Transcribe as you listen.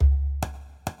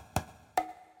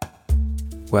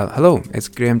Well, hello, it's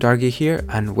Graham Dargie here,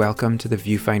 and welcome to the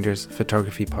Viewfinders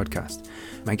Photography Podcast.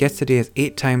 My guest today is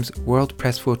 8 times World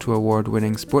Press Photo Award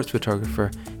winning sports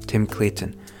photographer Tim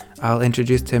Clayton. I'll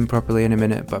introduce Tim properly in a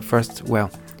minute, but first,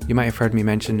 well, you might have heard me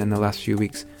mention in the last few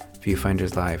weeks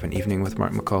Viewfinders Live, an evening with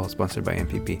Mark McCall, sponsored by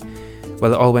MPP.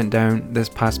 Well, it all went down this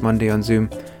past Monday on Zoom.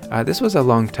 This was a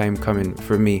long time coming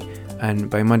for me, and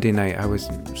by Monday night I was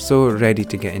so ready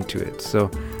to get into it.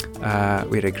 So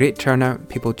we had a great turnout,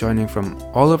 people joining from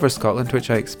all over Scotland,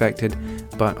 which I expected,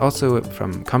 but also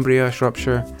from Cumbria,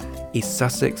 Shropshire, East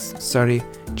Sussex, Surrey,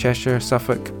 Cheshire,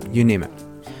 Suffolk, you name it.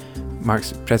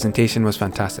 Mark's presentation was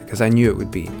fantastic, as I knew it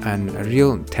would be, and a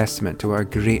real testament to what a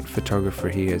great photographer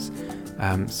he is.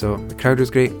 So the crowd was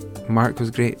great, Mark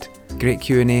was great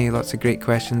Q&A, lots of great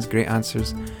questions, great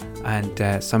answers,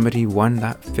 and somebody won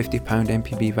that £50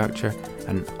 MPB voucher,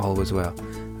 and all was well.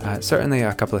 Certainly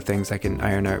a couple of things I can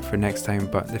iron out for next time,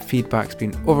 but the feedback's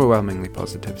been overwhelmingly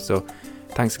positive. So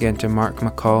thanks again to Mark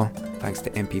McCall, thanks to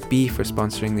MPB for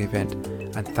sponsoring the event,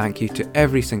 and thank you to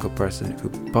every single person who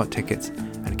bought tickets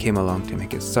and came along to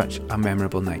make it such a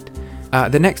memorable night.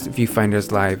 The next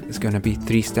Viewfinders Live is going to be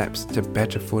 3 Steps to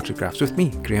Better Photographs with me,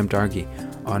 Graham Dargie,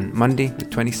 on Monday the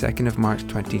 22nd of March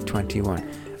 2021.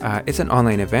 It's an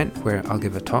online event where I'll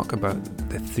give a talk about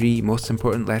the 3 most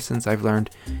important lessons I've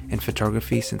learned in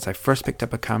photography since I first picked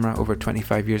up a camera over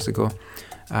 25 years ago.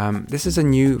 This is a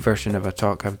new version of a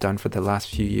talk I've done for the last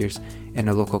few years in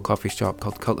a local coffee shop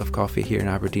called Cult of Coffee here in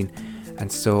Aberdeen.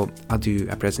 And so I'll do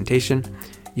a presentation,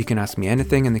 you can ask me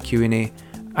anything in the Q&A,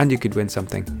 and you could win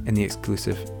something in the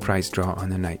exclusive prize draw on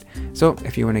the night. So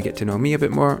if you want to get to know me a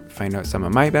bit more, find out some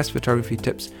of my best photography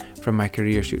tips from my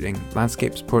career shooting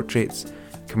landscapes, portraits,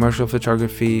 commercial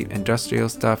photography, industrial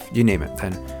stuff, you name it,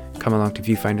 then come along to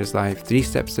Viewfinders Live, 3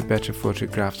 Steps to Better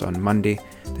Photographs on Monday,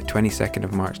 the 22nd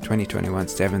of March 2021,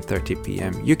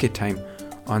 7:30pm UK time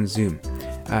on Zoom.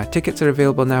 Tickets are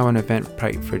available now on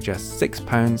Eventbrite for just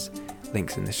 £6,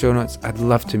 links in the show notes. I'd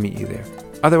love to meet you there.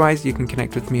 Otherwise, you can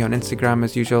connect with me on Instagram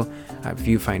as usual at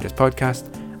Viewfinders Podcast,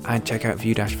 and check out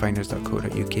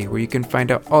view-finders.co.uk where you can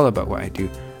find out all about what I do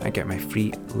and get my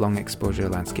free long exposure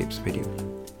landscapes video.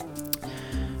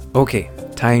 Okay,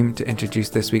 time to introduce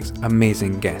this week's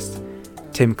amazing guest,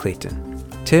 Tim Clayton.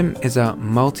 Tim is a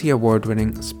multi-award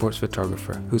winning sports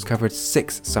photographer who's covered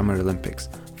 6 Summer Olympics,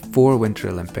 4 Winter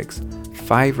Olympics,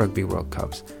 5 Rugby World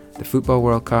Cups, the Football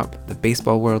World Cup, the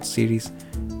Baseball World Series,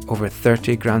 over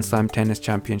 30 Grand Slam tennis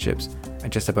championships,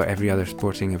 and just about every other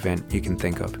sporting event you can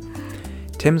think of.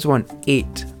 Tim's won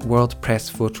 8 World Press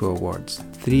Photo Awards,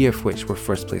 3 of which were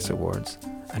first place awards,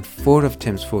 and 4 of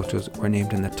Tim's photos were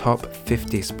named in the top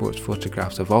 50 sports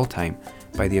photographs of all time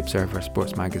by the Observer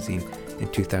Sports magazine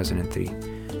in 2003.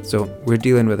 So we're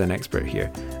dealing with an expert here.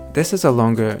 This is a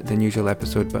longer than usual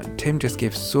episode, but Tim just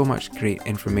gave so much great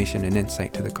information and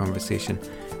insight to the conversation,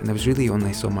 and there was really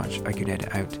only so much I could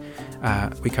edit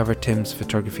out. We covered Tim's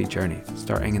photography journey,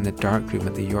 starting in the darkroom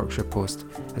at the Yorkshire Post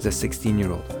as a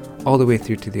 16-year-old, all the way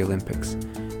through to the Olympics,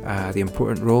 the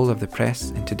important role of the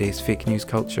press in today's fake news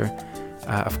culture,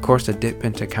 of course a dip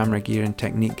into camera gear and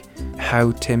technique,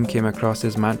 how Tim came across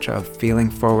his mantra of failing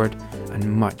forward,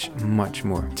 and much, much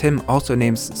more. Tim also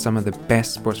names some of the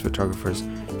best sports photographers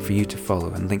for you to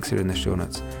follow, and links are in the show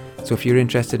notes. So if you're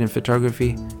interested in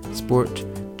photography, sport,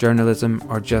 journalism,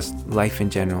 or just life in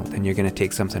general, then you're going to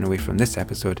take something away from this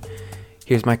episode.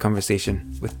 Here's my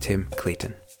conversation with Tim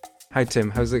Clayton. Hi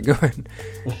Tim, how's it going?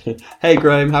 Hey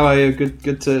Graham, how are you?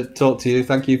 Good to talk to you.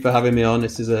 Thank you for having me on.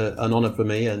 This is an honour for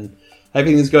me, and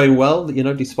everything's going well,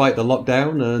 despite the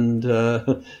lockdown, and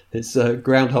it's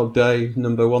Groundhog Day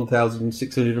number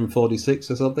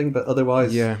 1646 or something, but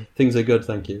otherwise things are good,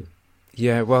 thank you.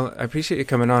 Yeah, well, I appreciate you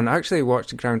coming on. I actually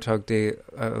watched Groundhog Day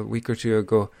a week or 2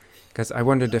 ago, because I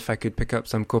wondered if I could pick up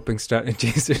some coping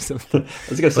strategies or something. I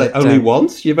was going to say, only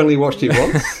once? You've only watched it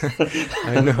once?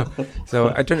 I know.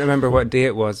 So I don't remember what day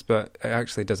it was, but it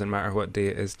actually doesn't matter what day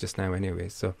it is just now anyway.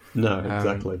 So no,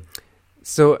 exactly.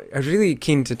 So I'm really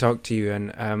keen to talk to you,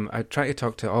 and I try to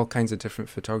talk to all kinds of different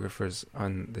photographers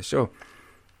on the show.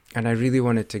 And I really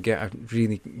wanted to get a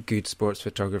really good sports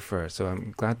photographer, so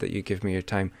I'm glad that you give me your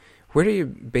time. Where are you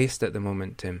based at the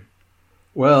moment, Tim?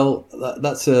 Well,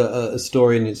 that's a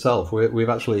story in itself. We've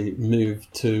actually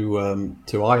moved to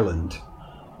Ireland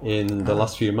in the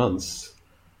last few months.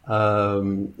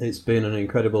 It's been an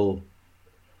incredible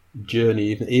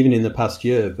journey, even in the past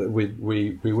year. But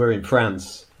we were in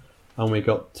France, and we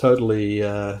got totally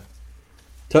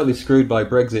screwed by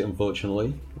Brexit,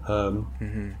 unfortunately.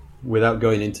 Without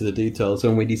going into the details,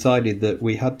 and we decided that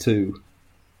we had to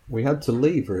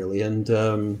leave, really, and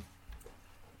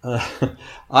Uh,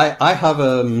 I have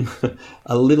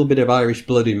a little bit of Irish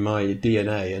blood in my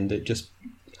DNA, and it just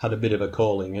had a bit of a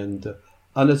calling. And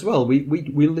as well, we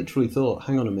literally thought,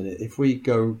 hang on a minute, if we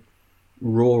go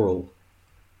rural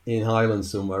in Highland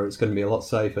somewhere, it's going to be a lot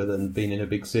safer than being in a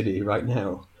big city right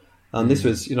now. And this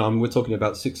was, we're talking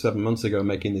about 6-7 months ago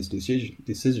making this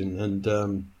decision.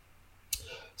 And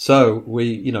so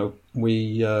we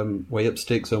weigh up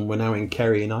sticks, and we're now in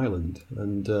Kerry in Ireland.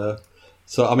 And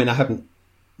so, I mean, I haven't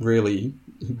really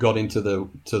got into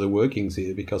the workings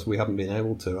here because we haven't been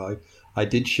able to. I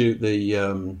did shoot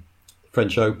the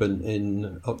French Open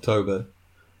in October,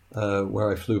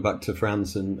 where I flew back to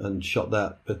France and shot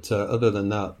that. But other than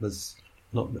that, there's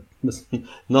not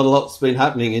a lot's been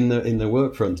happening in the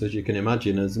work front, as you can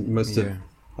imagine, as most of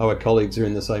our colleagues are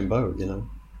in the same boat,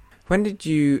 When did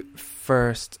you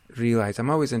first realize, I'm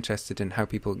always interested in how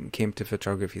people came to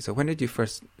photography, so when did you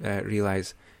first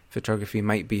realize photography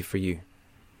might be for you?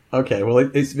 Okay, well,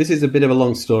 this is a bit of a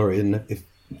long story, and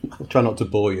I'll try not to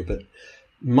bore you, but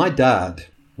my dad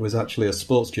was actually a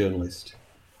sports journalist,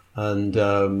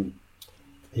 and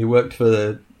he worked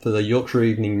for the Yorkshire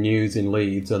Evening News in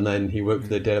Leeds, and then he worked for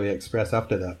the Daily Express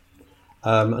after that.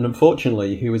 And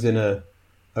unfortunately, he was in a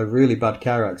really bad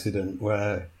car accident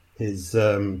where his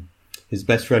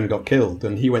best friend got killed,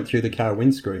 and he went through the car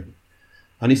windscreen,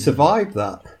 and he survived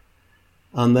that.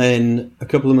 And then a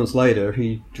couple of months later,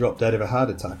 he dropped dead of a heart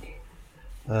attack,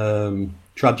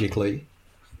 tragically,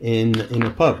 in a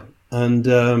pub. And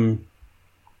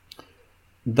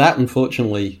that,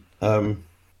 unfortunately,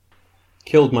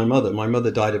 killed my mother. My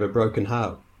mother died of a broken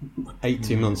heart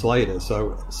 18 months later.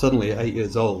 So suddenly, at 8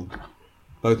 years old,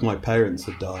 both my parents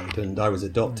had died, and I was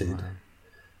adopted.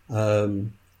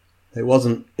 It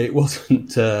wasn't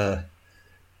the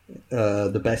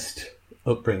best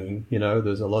upbringing.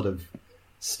 There's a lot of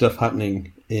stuff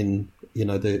happening in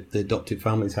the adopted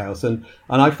family's house, and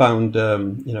I found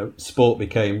sport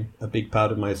became a big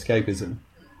part of my escapism,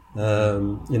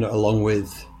 along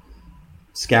with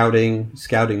scouting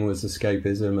was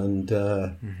escapism, and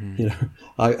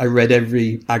I read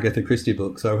every Agatha Christie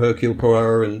book, so Hercule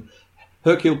Poirot,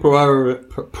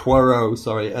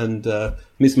 and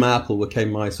Miss Marple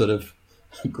became my sort of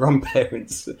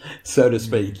grandparents, so to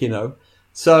speak,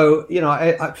 So,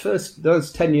 at first,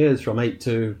 those 10 years from 8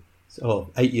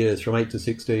 years from 8 to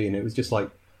 16, it was just like,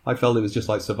 I felt it was just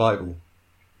like survival.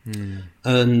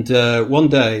 And one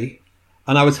day,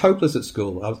 and I was hopeless at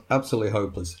school. I was absolutely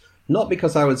hopeless. Not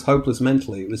because I was hopeless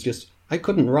mentally. It was just, I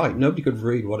couldn't write. Nobody could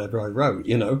read whatever I wrote,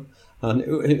 And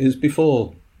it was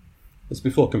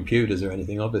before computers or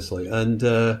anything, obviously. And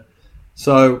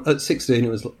so at 16, it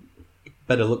was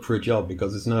better look for a job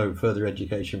because there's no further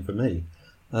education for me.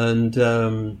 And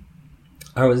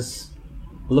I was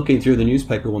looking through the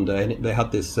newspaper one day, and they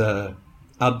had this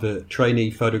advert,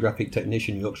 trainee photographic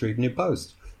technician, Yorkshire Evening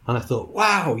Post. And I thought,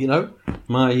 wow,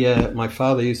 my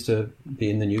father used to be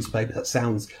in the newspaper. That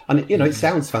sounds, and it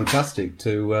sounds fantastic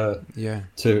to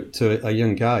a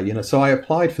young guy, So I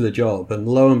applied for the job, and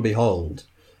lo and behold,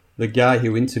 the guy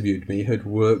who interviewed me had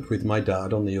worked with my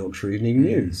dad on the Yorkshire Evening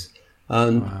News.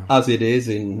 And as it is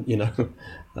in,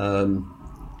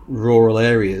 rural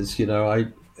areas,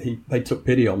 they took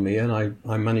pity on me, and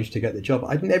I managed to get the job.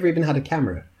 I'd never even had a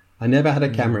camera. I never had a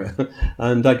camera,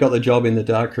 and I got the job in the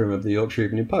darkroom of the Yorkshire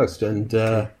Evening Post. And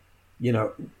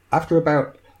after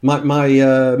about my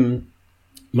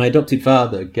adopted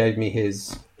father gave me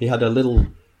he had a little.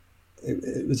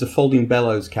 It was a folding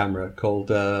bellows camera called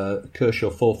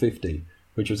Kershaw 450,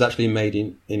 which was actually made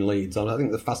in Leeds. I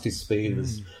think the fastest speed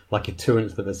was like a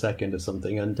 2/100 of a second or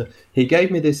something. And he gave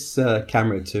me this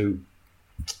camera to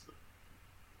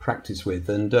practice with.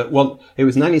 And it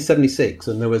was 1976,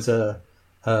 and there was a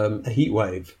heat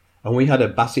wave, and we had a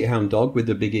Basset Hound dog with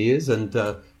the big ears. And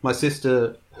my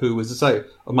sister, who was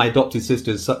my adopted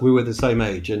sister, we were the same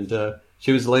age, and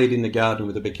she was laid in the garden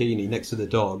with a bikini next to the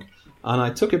dog. And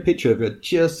I took a picture of her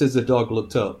just as the dog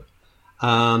looked up,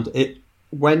 and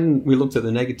when we looked at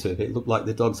the negative, it looked like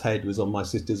the dog's head was on my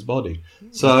sister's body.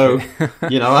 So, I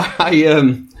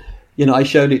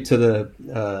showed it to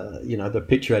the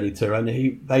picture editor, and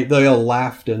they all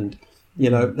laughed. And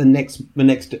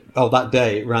that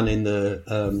day it ran in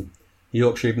the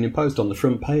Yorkshire Evening Post on the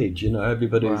front page.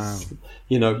 Everybody's,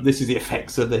 this is the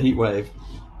effects of the heat wave,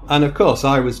 and of course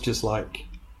I was just like,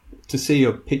 to see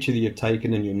a picture that you've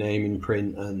taken and your name in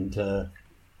print, and that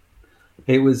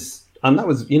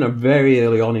was very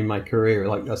early on in my career,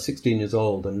 like I was 16 years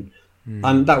old, and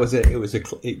that was it.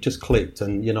 It just clicked,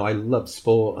 and I loved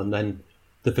sport, and then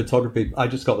the photography. I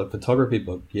just got the photography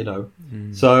book,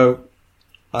 So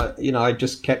I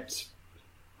just kept.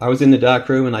 I was in the dark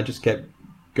room, and I just kept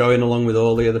going along with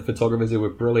all the other photographers who were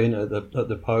brilliant at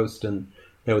the post, and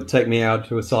they would take me out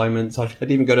to assignments.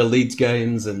 I'd even go to Leeds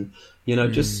games, and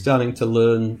just starting to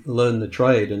learn the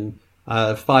trade. And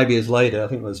 5 years later, I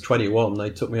think I was 21, they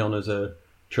took me on as a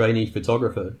trainee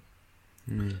photographer,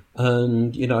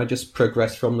 and I just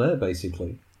progressed from there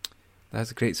basically.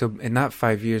 That's great. So in that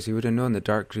 5 years, you would have known the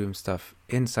darkroom stuff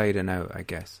inside and out, I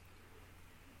guess.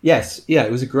 Yes, yeah,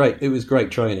 it was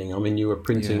great training. I mean, you were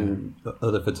printing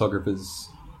other photographers.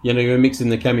 You were mixing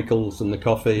the chemicals and the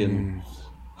coffee, and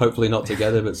hopefully not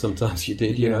together, but sometimes you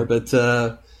did. But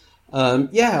I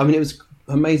mean, it was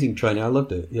amazing training. I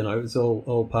loved it. It was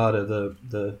all part of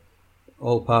the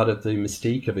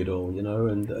mystique of it all. And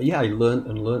I learnt.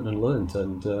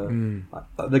 And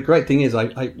the great thing is,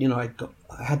 I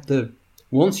had the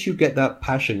once you get that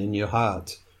passion in your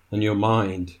heart and your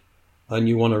mind, and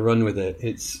you want to run with it,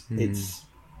 it's I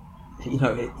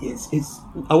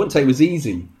wouldn't say it was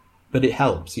easy, but it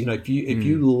helps. If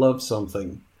you love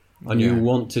something and you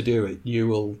want to do it, you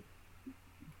will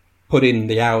put in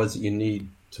the hours that you need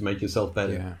to make yourself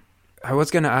better. Yeah. I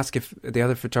was going to ask if the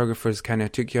other photographers kind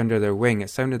of took you under their wing. It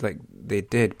sounded like they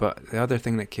did, but the other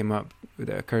thing that came up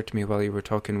that occurred to me while you were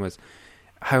talking was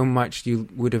how much you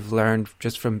would have learned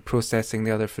just from processing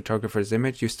the other photographer's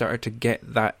image. You started to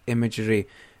get that imagery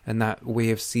and that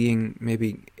way of seeing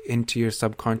maybe into your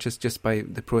subconscious just by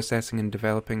the processing and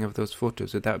developing of those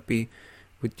photos. Would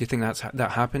you think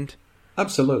that happened?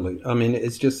 Absolutely. I mean,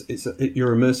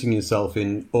 you're immersing yourself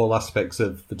in all aspects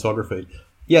of photography.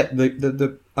 Yeah,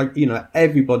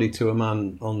 everybody to a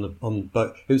man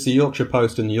but it was the Yorkshire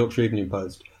Post and the Yorkshire Evening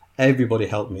Post. Everybody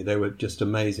helped me. They were just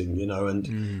amazing,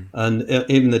 and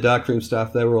even the darkroom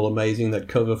staff, they were all amazing. They'd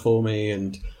cover for me,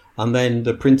 and then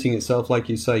the printing itself, like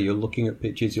you say, you're looking at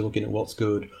pictures, you're looking at what's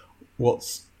good,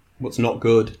 what's not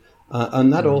good,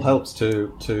 and that all helps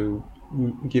to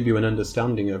give you an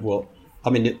understanding of what. I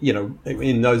mean,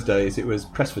 in those days it was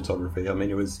press photography. I mean,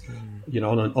 it was,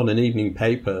 on an evening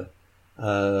paper.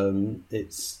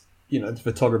 It's the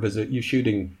photographers that you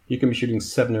can be shooting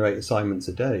 7 or 8 assignments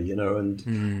a day,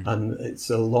 and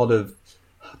it's a lot of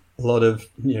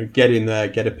get in there,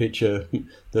 get a picture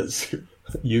that's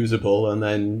usable, and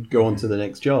then go on to the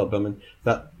next job. I mean,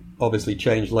 that obviously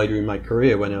changed later in my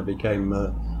career when I became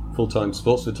a full-time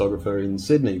sports photographer in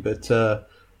Sydney. But the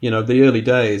early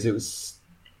days, it was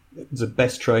the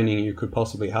best training you could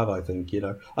possibly have, I think.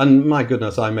 And my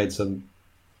goodness, I made some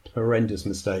horrendous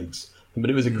mistakes. But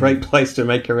it was a great place to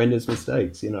make horrendous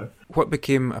mistakes, What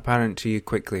became apparent to you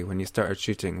quickly when you started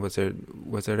shooting? Was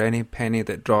there any penny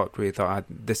that dropped where you thought,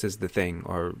 this is the thing,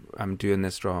 or I'm doing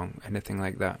this wrong, anything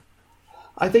like that?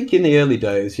 I think in the early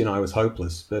days, I was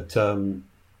hopeless. But,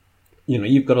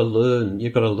 you've got to learn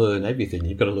everything.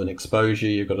 You've got to learn exposure.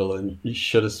 You've got to learn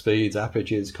shutter speeds,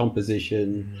 apertures,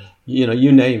 composition.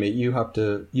 You name it. You have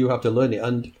to learn it.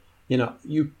 And,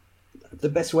 the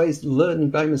best way is to learn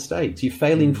by mistakes. You're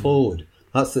failing forward.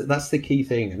 That's the key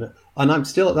thing. And I'm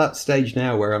still at that stage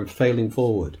now where I'm failing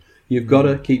forward. You've got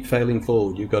to keep failing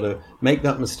forward. You've got to make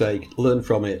that mistake, learn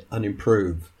from it, and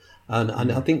improve.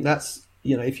 And I think that's,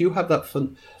 if you have that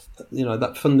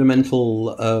that fundamental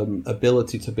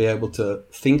ability to be able to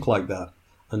think like that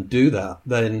and do that,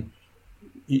 then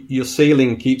your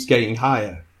ceiling keeps getting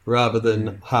higher rather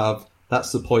than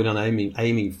that's the point I'm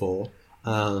aiming for,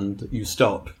 and you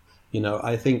stop.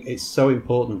 I think it's so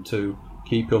important to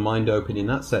keep your mind open in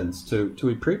that sense to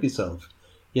improve yourself.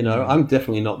 I'm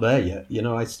definitely not there yet.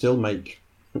 I still make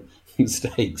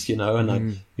mistakes,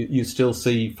 and you still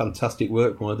see fantastic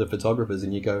work from other photographers,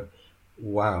 and you go,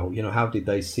 wow, how did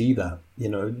they see that?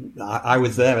 I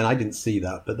was there and I didn't see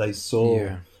that, but they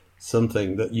saw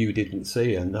something that you didn't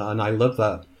see, and I love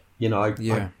that.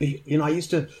 I used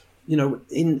to.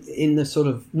 In the sort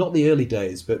of, not the early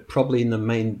days, but probably in the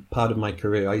main part of my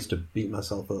career, I used to beat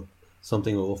myself up,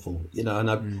 something awful, and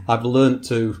I've learned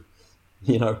to,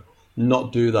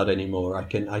 not do that anymore. I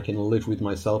can live with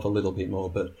myself a little bit more,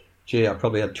 but gee, I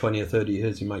probably had 20 or 30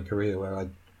 years in my career where I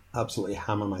absolutely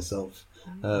hammer myself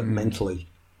mentally.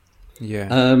 Yeah.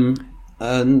 And,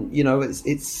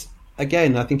 it's,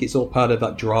 again, I think it's all part of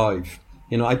that drive.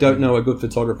 I don't know a good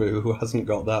photographer who hasn't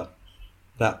got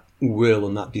that will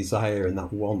and that desire and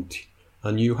that want,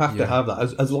 and you have to have that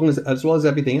as well as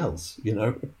everything else.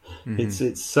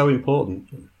 It's so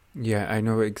important. Yeah, I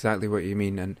know exactly what you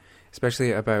mean, and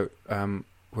especially about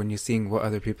when you're seeing what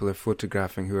other people are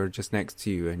photographing who are just next to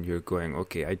you, and you're going,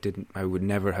 okay, I would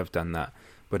never have done that,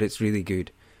 but it's really good.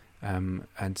 And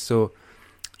so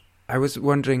I was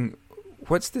wondering,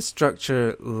 What's the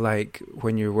structure like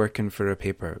when you're working for a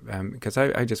paper? Because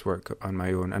I just work on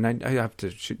my own, and I have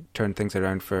to turn things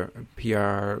around for a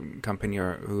PR company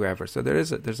or whoever. So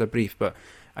there's a brief, but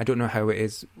I don't know how it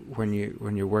is when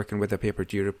you're working with a paper.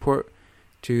 Do you report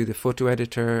to the photo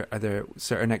editor? Are there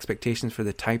certain expectations for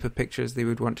the type of pictures they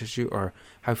would want to shoot, or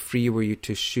how free were you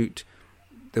to shoot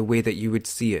the way that you would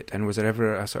see it? And was there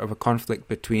ever a sort of a conflict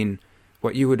between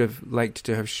what you would have liked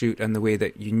to have shoot and the way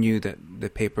that you knew that the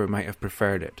paper might have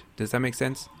preferred it? Does that make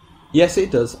sense? Yes, it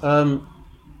does.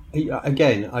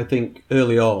 Again, I think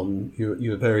early on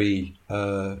you're very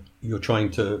you're trying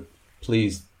to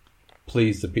please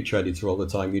the picture editor all the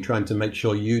time. You're trying to make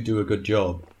sure you do a good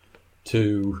job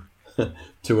to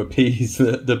to appease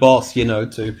the boss,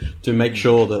 to make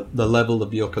sure that the level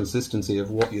of your consistency of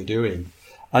what you're doing.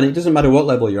 And it doesn't matter what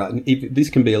level you're at.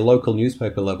 This can be a local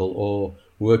newspaper level or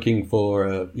working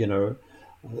for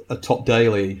a top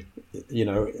daily.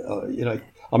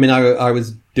 I mean, I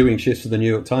was doing shifts for the New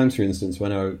York Times, for instance,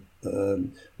 when I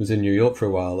was in New York for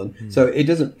a while, and so it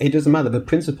doesn't matter. The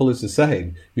principle is the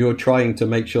same. You're trying to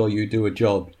make sure you do a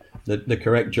job, the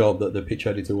correct job that the pitch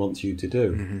editor wants you to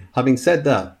do. Mm-hmm. Having said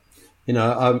that,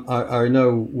 I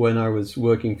know when I was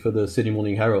working for the Sydney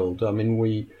Morning Herald, I mean,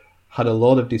 we had a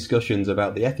lot of discussions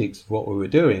about the ethics of what we were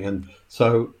doing. And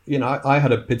so, I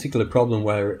had a particular problem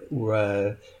where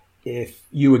if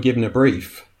you were given a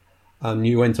brief and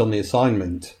you went on the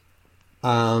assignment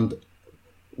and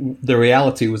the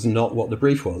reality was not what the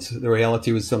brief was, the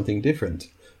reality was something different.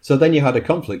 So then you had a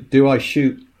conflict. Do I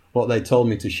shoot what they told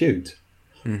me to shoot?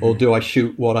 Mm-hmm. Or do I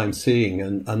shoot what I'm seeing?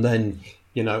 And then,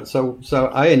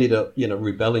 so I ended up,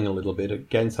 rebelling a little bit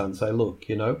against that and say, look,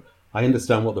 I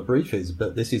understand what the brief is,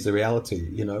 but this is the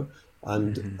reality,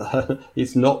 and mm-hmm.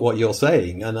 It's not what you're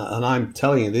saying. And I'm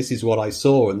telling you, this is what I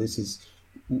saw, and this is,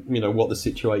 what the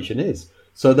situation is.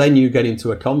 So then you get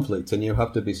into a conflict, and you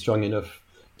have to be strong enough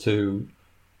to,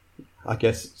 I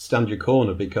guess, stand your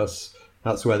corner, because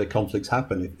that's where the conflicts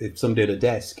happen. If somebody at a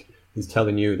desk is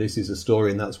telling you this is a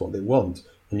story and that's what they want,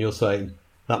 and you're saying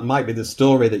that might be the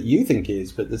story that you think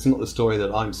is, but it's not the story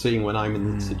that I'm seeing when I'm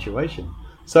in the situation.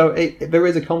 So there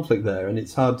is a conflict there, and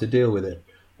it's hard to deal with it.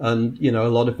 And, a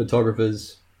lot of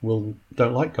photographers don't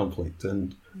like conflict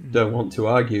and don't want to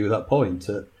argue that point.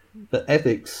 But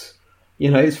ethics,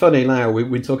 it's funny now,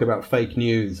 we talk about fake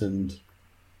news, and,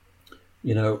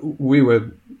 we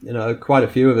were, quite a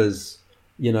few of us,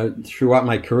 throughout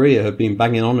my career have been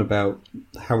banging on about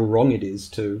how wrong it is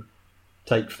to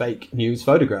take fake news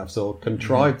photographs or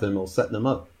contrive them or set them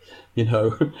up.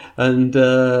 And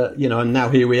now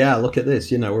here we are. Look at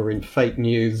this. We're in fake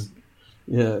news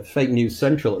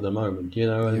central at the moment.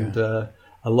 And a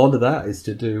lot of that is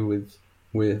to do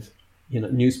with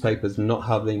newspapers not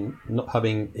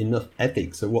having enough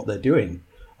ethics of what they're doing,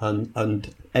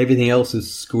 and everything else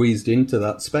is squeezed into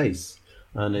that space,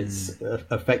 and it's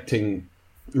affecting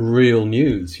real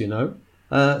news.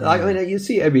 I mean, you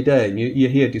see it every day, and you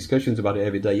hear discussions about it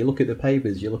every day. You look at the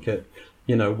papers, you look at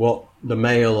what the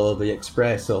Mail or the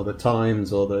Express or the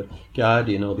Times or the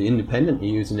Guardian or the Independent are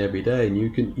using every day, and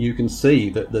you can see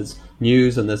that there's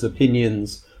news and there's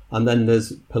opinions, and then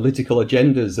there's political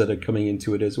agendas that are coming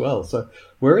into it as well. So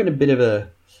we're in a bit of a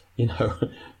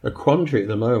a quandary at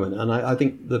the moment, and I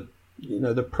think the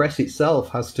press itself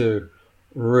has to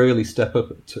really step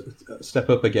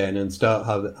up again and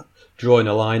start drawing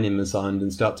a line in the sand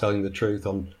and start telling the truth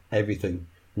on everything,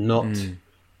 not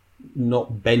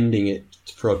bending it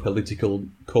for a political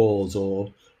cause,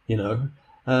 or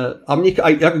I mean,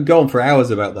 I could go on for hours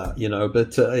about that,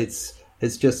 but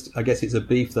it's just, I guess it's a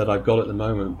beef that I've got at the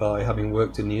moment by having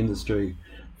worked in the industry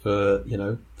for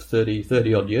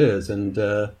 30 odd years, and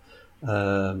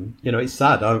it's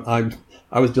sad.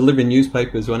 I was delivering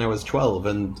newspapers when I was 12,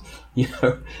 and you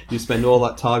spend all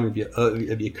that time of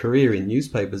your career in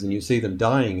newspapers, and you see them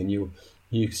dying, and you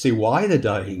see why they're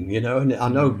dying, and I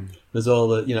know there's all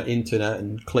the internet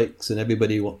and clicks, and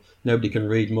nobody can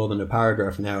read more than a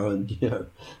paragraph now, and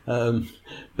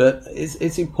but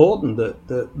it's important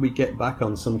that we get back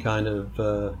on some kind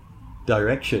of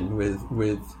direction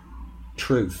with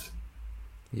truth.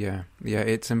 Yeah,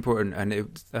 it's important, and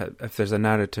if there's a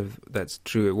narrative that's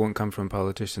true, it won't come from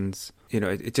politicians.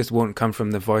 It just won't come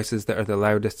from the voices that are the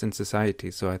loudest in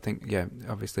society. So I think,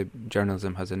 obviously,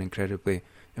 journalism has an incredibly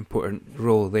important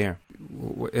role there.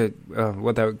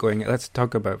 Without going, let's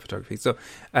talk about photography. So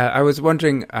I was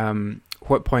wondering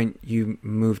what point you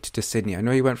moved to Sydney. I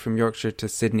know you went from Yorkshire to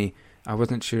Sydney. I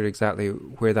wasn't sure exactly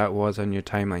where that was on your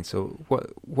timeline. So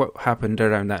what happened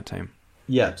around that time?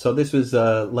 Yeah, so this was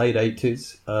late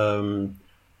 80s. So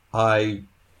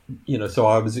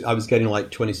I was getting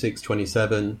like 26,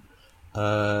 27,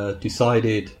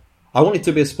 decided I wanted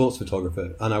to be a sports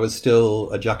photographer, and I was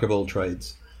still a jack of all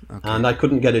trades. Okay. And I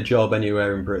couldn't get a job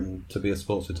anywhere in Britain to be a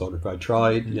sports photographer. I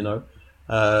tried, you know.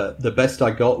 The best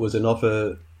I got was an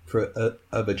offer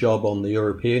of a job on the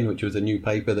European, which was a new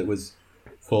paper that was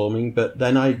forming. But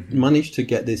then I managed to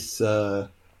get this. I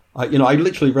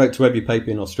literally wrote to every paper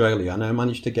in Australia, and I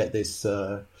managed to get this.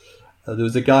 There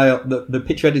was a guy, the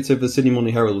picture editor of the Sydney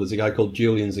Morning Herald was a guy called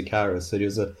Julian Zakaris. So he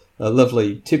was a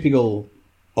lovely, typical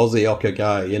Aussie Ocker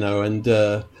guy, you know, and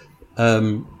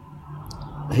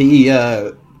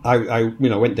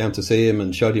I went down to see him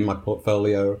and showed him my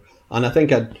portfolio, and I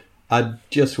think I'd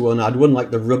won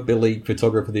like the Rugby League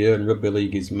Photographer of the Year, and Rugby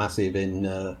League is massive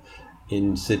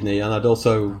in Sydney, and I'd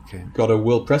also got a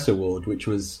World Press Award, which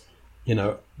was, you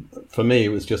know, for me it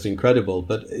was just incredible,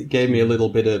 but it gave me a little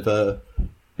bit of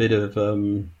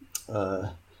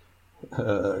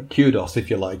kudos, if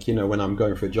you like, you know, when I'm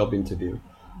going for a job interview.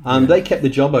 And they kept the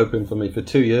job open for me for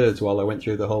 2 years while I went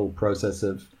through the whole process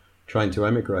of trying to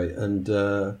emigrate, and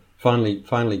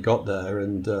finally got there.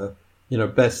 And you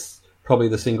know, probably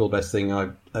the single best thing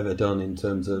I've ever done in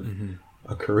terms of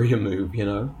a career move, you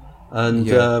know. And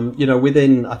you know,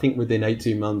 within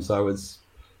 18 months, I was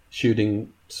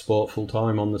shooting sport full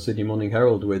time on the Sydney Morning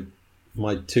Herald with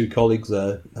my two colleagues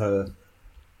there,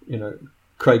 you know,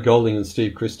 Craig Golding and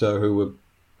Steve Christo, who were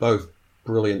both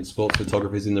brilliant sports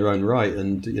photographers in their own right.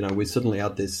 And you know, we suddenly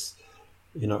had this,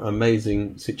 you know,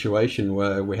 amazing situation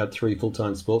where we had 3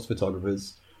 full-time sports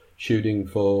photographers shooting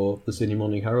for the Sydney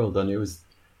Morning Herald, and it was,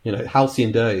 you know,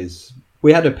 halcyon days.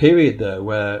 We had a period there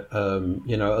where,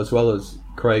 you know, as well as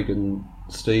Craig and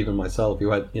Steve and myself, you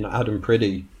had, you know, Adam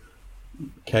Priddy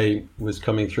was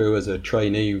coming through as a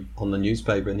trainee on the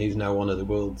newspaper, and he's now one of the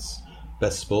world's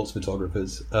best sports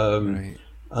photographers. Right.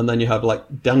 And then you have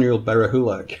like Daniel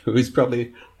Berahulak, who is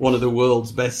probably one of the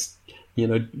world's best, you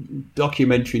know,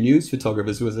 documentary news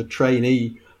photographers, who was a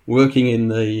trainee working in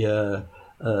the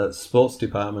sports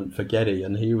department for Getty,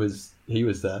 and he was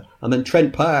there. And then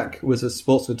Trent Park was a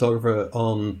sports photographer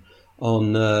on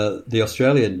the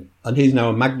Australian, and he's now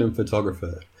a Magnum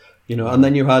photographer. You know, and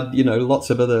then you had, you know, lots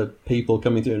of other people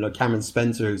coming through. You know, Cameron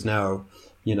Spencer, who's now,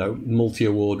 you know,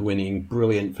 multi-award winning,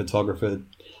 brilliant photographer.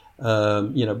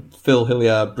 You know, Phil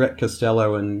Hilliard, Brett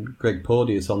Costello, and Greg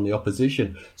Porteous on the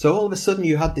opposition. So all of a sudden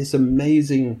you had this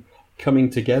amazing coming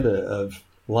together of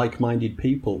like-minded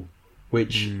people,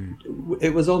 which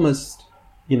it was almost,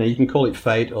 you know, you can call it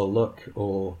fate or luck,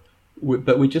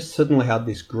 but we just suddenly had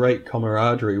this great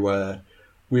camaraderie where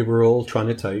we were all trying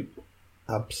to take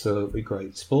absolutely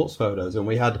great sports photos, and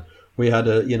we had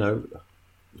a, you know,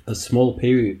 a small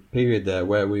period there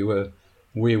where we were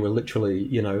literally,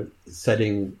 you know,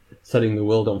 setting the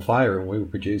world on fire, and we were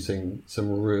producing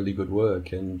some really good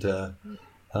work. And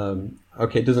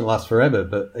okay, it doesn't last forever,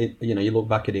 but you know, you look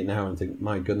back at it now and think,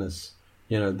 my goodness,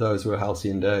 you know, those were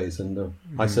halcyon days, and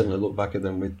I certainly look back at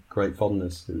them with great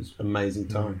fondness. It was an amazing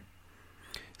time.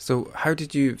 So how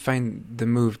did you find the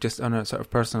move, just on a sort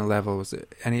of personal level? Was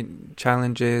it any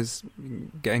challenges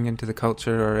getting into the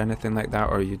culture or anything like that,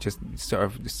 or you just sort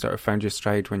of found your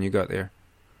stride when you got there?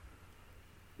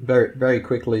 Very, very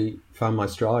quickly found my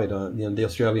stride. You know, the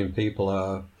Australian people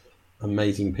are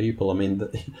amazing people. I mean,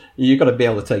 you've got to be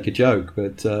able to take a joke,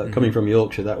 but coming from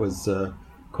Yorkshire, that was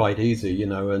quite easy, you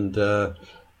know. And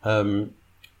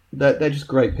they're just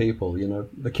great people, you know.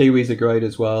 The Kiwis are great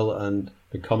as well, and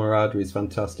the camaraderie is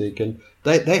fantastic. And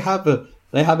they have a.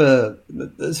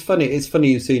 It's funny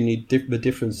you see the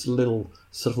different little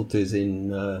subtleties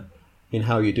in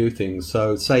how you do things.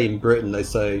 So, say in Britain they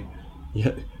say,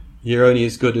 yeah, you're only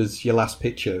as good as your last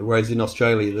picture, whereas in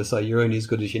Australia they say you're only as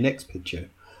good as your next picture.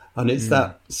 And it's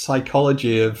that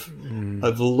psychology of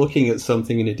looking at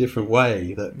something in a different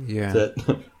way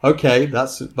that okay,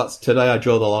 that's today I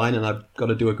draw the line, and I've got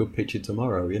to do a good picture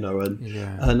tomorrow, you know.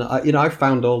 And I, you know, I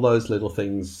found all those little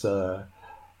things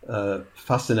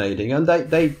fascinating, and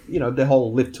they you know, the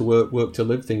whole live to work to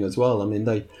live thing as well. I mean,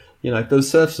 they, you know, if those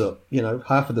surfs up, you know,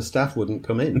 half of the staff wouldn't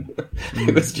come in.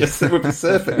 It was just, they would be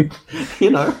surfing,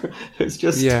 you know. It's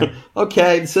just,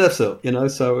 okay, the surf's up, you know,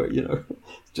 so, you know,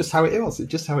 just how it was.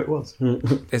 It's just how it was.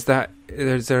 Is there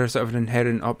sort of an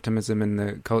inherent optimism in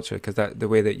the culture? Because the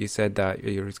way that you said that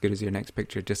you're as good as your next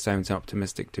picture just sounds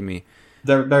optimistic to me.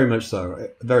 Very much so,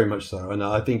 very much so. And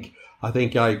I think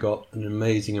I got an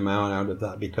amazing amount out of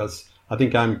that, because I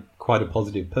think I'm quite a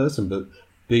positive person, but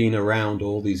being around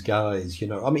all these guys, you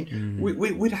know, I mean,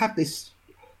 we'd have this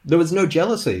there was no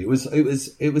jealousy. It was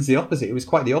the opposite. It was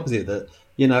quite the opposite. That,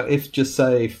 if just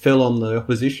say Phil on the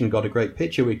opposition got a great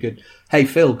picture, we could, hey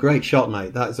Phil, great shot,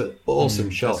 mate. That's an awesome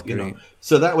shot.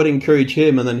 So that would encourage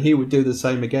him, and then he would do the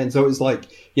same again. So it was like,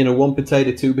 one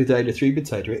potato, two potato, three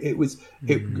potato.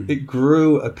 It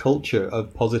grew a culture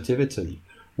of positivity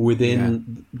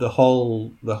within the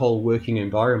whole working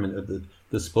environment of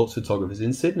the sports photographers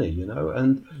in Sydney,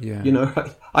 and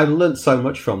I learned so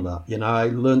much from that. I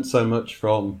learned so much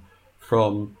from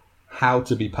how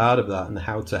to be part of that and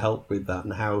how to help with that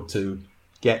and how to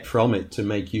get from it to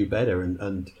make you better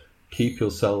and keep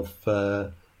yourself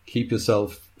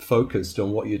focused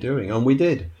on what you're doing. And we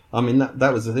did. I mean,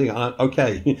 that was the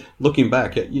thing. Looking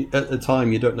back at the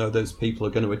time, you don't know those people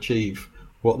are going to achieve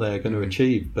what they're going to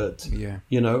achieve, but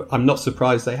I'm not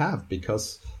surprised they have,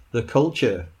 because the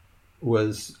culture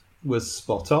was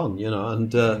spot on,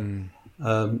 and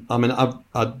I mean,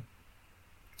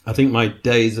 I think my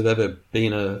days of ever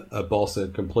being a boss are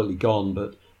completely gone,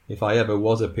 but if I ever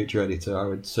was a picture editor, I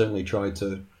would certainly try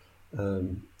to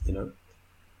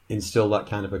instill that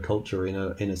kind of a culture in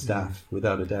a staff,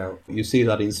 without a doubt. You see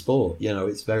that in sport,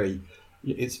 it's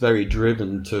very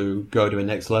driven to go to a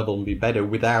next level and be better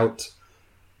without,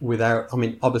 I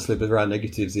mean, obviously there are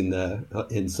negatives in there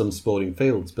in some sporting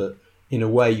fields, but in a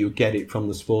way you get it from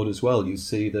the sport as well. You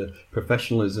see the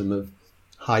professionalism of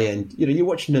high end, you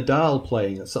watch Nadal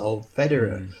playing, or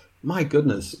Federer. My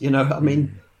goodness, I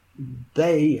mean,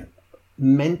 they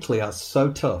mentally are so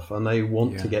tough, and they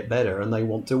want to get better, and they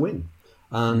want to win,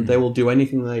 and they will do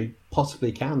anything they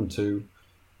possibly can to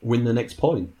win the next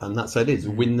point. And that's what it is,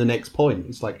 win the next point.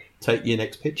 It's like, take your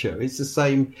next picture. It's the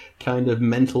same kind of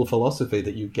mental philosophy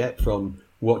that you get from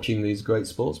watching these great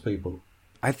sports people.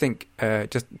 I think,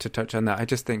 just to touch on that, I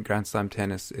just think Grand Slam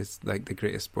tennis is like the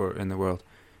greatest sport in the world.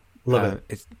 Love it.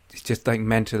 It's just like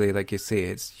mentally, like you say,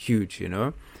 it's huge,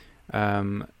 and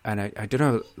I don't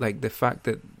know, like the fact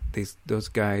that those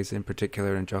guys in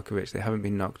particular, and Djokovic, they haven't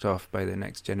been knocked off by the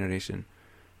next generation.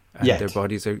 Yet. Their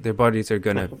bodies are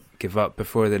going to give up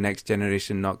before the next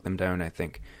generation knock them down, I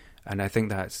think. And I think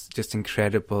that's just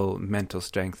incredible mental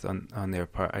strength on their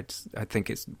part. I think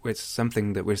it's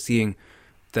something that we're seeing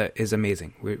that is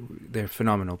amazing. They're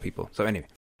phenomenal people. So anyway.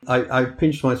 I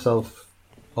pinched myself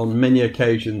on many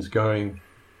occasions going,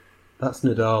 that's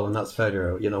Nadal and that's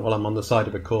Federer, while I'm on the side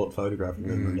of a court photographing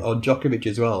them. Or Djokovic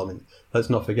as well. I mean, let's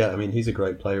not forget, I mean, he's a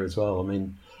great player as well. I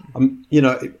mean, I'm a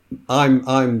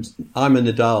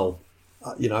Nadal,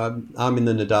 I'm in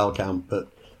the Nadal camp, but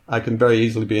I can very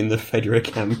easily be in the Federer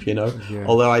camp,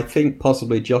 Although I think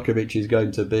possibly Djokovic is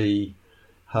going to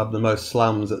have the most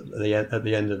slams at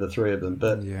the end of the three of them.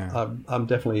 But I'm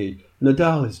definitely,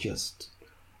 Nadal is just,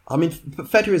 I mean,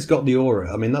 Federer's got the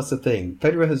aura. I mean, that's the thing.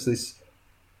 Federer has this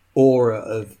aura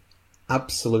of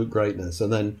absolute greatness,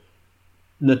 and then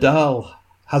Nadal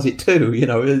has it too.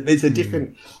 It's a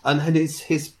different, and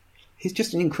he's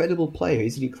just an incredible player.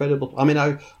 He's an incredible. I mean,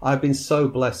 I've been so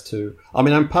blessed to. I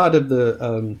mean, I'm part of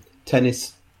the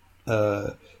Tennis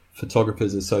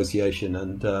Photographers Association,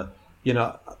 and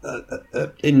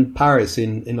in Paris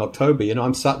in October,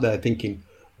 I'm sat there thinking,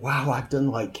 wow, I've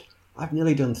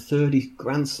nearly done 30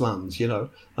 Grand Slams, and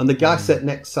the guy sat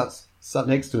next to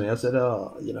me. I said,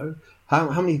 how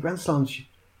many Grand Slams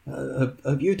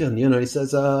have you done? He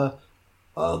says,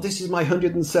 this is my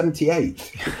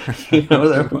 178th.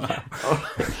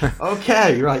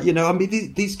 Okay, right. I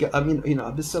mean, these guys, I mean,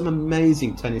 there's some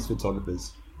amazing tennis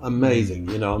photographers.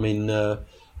 Amazing. I mean, I've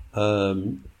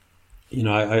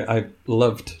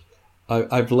loved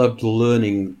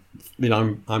learning.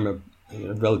 I'm a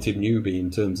relative newbie in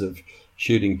terms of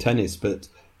shooting tennis, but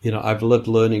I've loved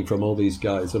learning from all these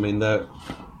guys. I mean, they're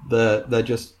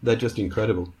just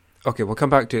incredible. Okay, we'll come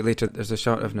back to it later. There's a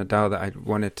shot of Nadal that I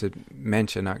wanted to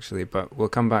mention actually, but we'll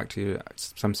come back to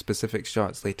some specific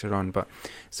shots later on. But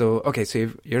so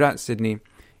you're at Sydney,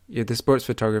 you're the sports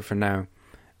photographer now,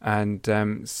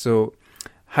 and so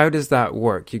how does that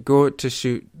work? You go to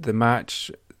shoot the match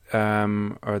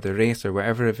or the race or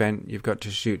whatever event you've got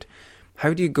to shoot.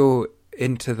 How do you go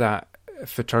into that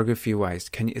photography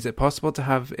wise? Is it possible to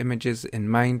have images in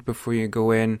mind before you go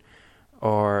in,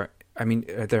 or I mean,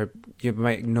 you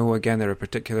might know again there are a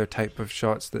particular type of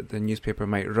shots that the newspaper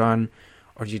might run,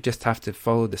 or do you just have to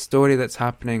follow the story that's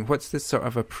happening? What's this sort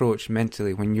of approach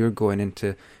mentally when you're going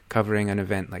into covering an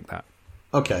event like that?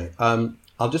 Okay,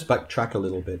 I'll just backtrack a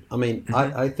little bit. I mean,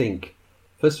 I think,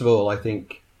 first of all,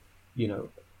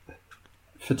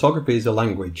 photography is a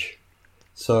language.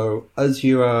 So as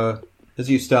you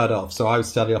start off, so I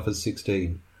started off at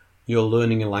 16, you're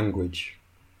learning a language.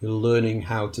 You're learning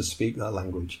how to speak that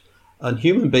language. And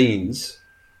human beings,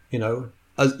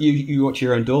 as you watch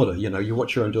your own daughter, you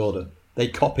watch your own daughter, they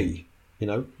copy,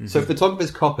 Mm-hmm. So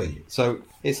photographers copy. So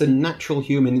it's a natural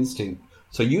human instinct.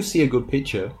 So you see a good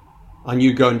picture and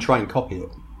you go and try and copy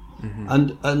it. Mm-hmm.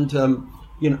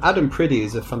 And Adam Priddy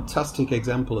is a fantastic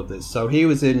example of this. So he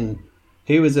was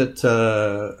at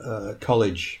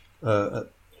college, a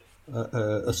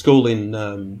school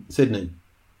in Sydney,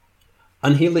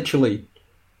 and he literally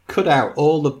cut out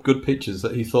all the good pictures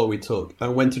that he thought we took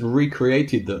and went and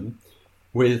recreated them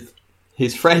with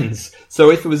his friends.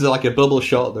 So if it was like a bubble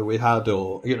shot that we had,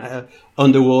 or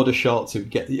underwater shots, he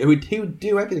would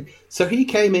do everything. So he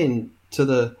came in to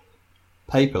the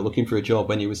paper looking for a job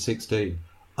when he was 16,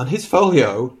 and his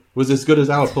folio was as good as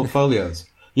our portfolios.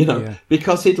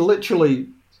 Because he'd literally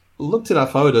looked at our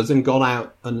photos and gone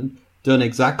out and done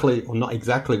exactly, or not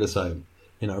exactly the same.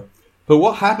 But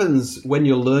what happens when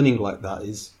you're learning like that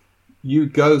is you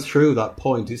go through that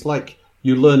point. It's like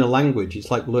you learn a language. It's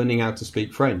like learning how to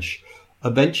speak French.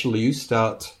 Eventually you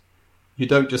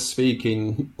don't just speak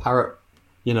in parrot,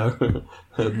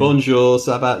 Mm-hmm. bonjour,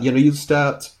 ça va. You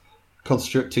start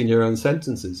constructing your own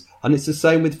sentences. And it's the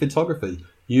same with photography.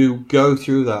 You go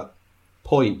through that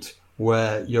point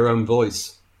where your own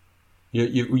voice,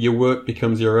 your work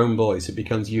becomes your own voice. It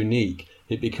becomes unique.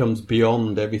 It becomes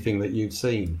beyond everything that you've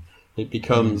seen. It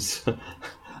becomes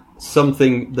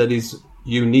something that is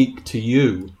unique to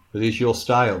you, that is your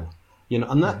style.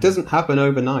 And that doesn't happen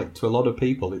overnight to a lot of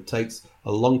people. It takes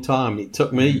a long time. It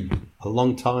took me a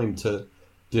long time to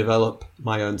develop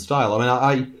my own style.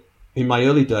 I mean, in my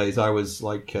early days, I was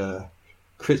like Eamon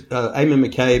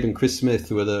McCabe and Chris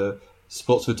Smith were the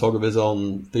sports photographers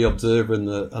on The Observer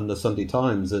and the Sunday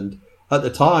Times. And at the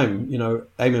time, Eamon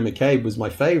McCabe was my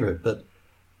favorite. But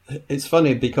it's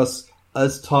funny because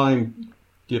as time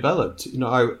developed,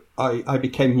 I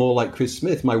became more like Chris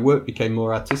Smith. My work became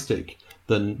more artistic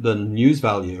than news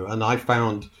value. And I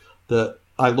found that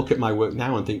I look at my work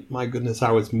now and think, my goodness,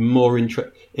 I was more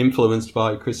influenced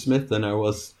by Chris Smith than I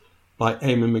was by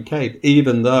Eamon McCabe,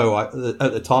 even though at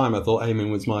the time I thought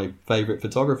Eamon was my favorite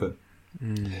photographer.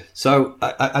 So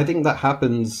I think that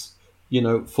happens,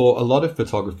 for a lot of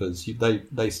photographers.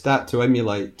 They start to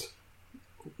emulate,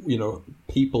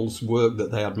 people's work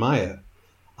that they admire,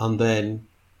 and then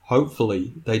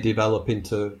hopefully they develop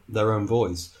into their own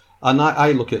voice. And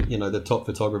I look at, the top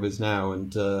photographers now,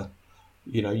 and,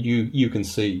 you can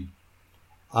see,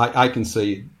 I can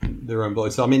see their own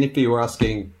voice. I mean, if you were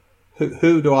asking,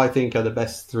 who do I think are the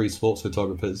best 3 sports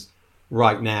photographers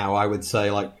right now, I would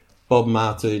say like Bob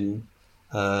Martin,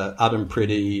 Adam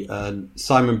Priddy, and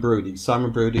Simon Broody.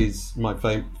 Simon Broody is my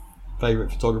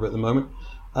favorite photographer at the moment.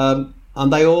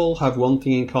 And they all have one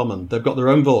thing in common. They've got their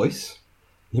own voice,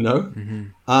 and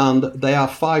they are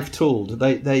 5-tooled.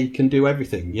 They can do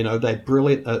everything. They're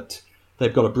brilliant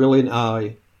they've got a brilliant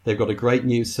eye. They've got a great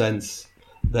news sense.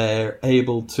 They're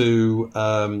able to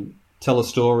tell a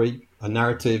story, a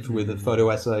narrative with a photo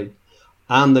essay,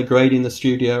 and they're great in the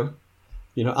studio,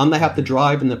 and they have the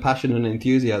drive and the passion and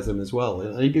enthusiasm as well.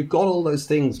 And if you've got all those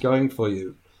things going for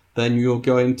you, then you're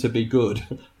going to be good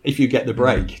if you get the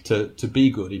break to be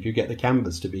good, if you get the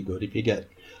canvas to be good, if you get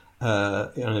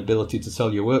an ability to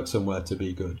sell your work somewhere to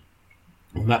be good.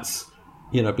 And that's,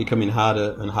 becoming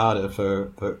harder and harder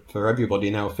for everybody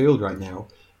in our field right now.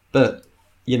 But,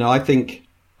 I think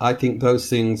those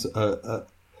things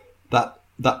that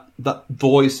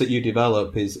voice that you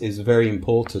develop is very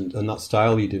important, and that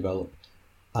style you develop,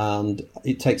 and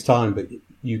it takes time, but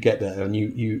you get there, and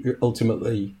you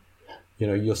ultimately,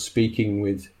 you're speaking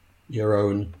with your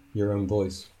own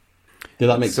voice. Did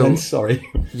that make sense? Sorry.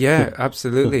 Yeah,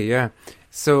 absolutely. Yeah.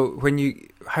 So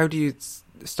how do you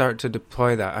start to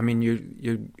deploy that? I mean,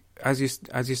 you as you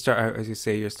start out, as you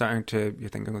say, you're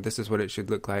thinking, well, this is what it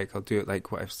should look like. I'll do it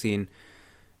like what I've seen.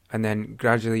 And then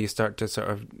gradually you start to sort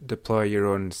of deploy your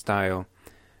own style.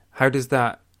 How does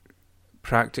that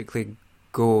practically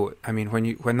go? I mean,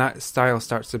 when that style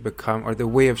starts to become, or the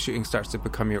way of shooting starts to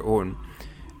become your own,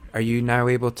 are you now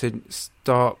able to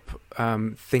stop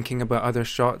thinking about other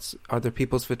shots, other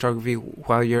people's photography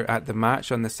while you're at the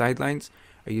match on the sidelines?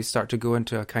 Or you start to go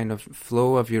into a kind of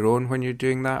flow of your own when you're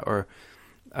doing that? Or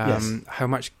yes. How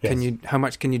much can you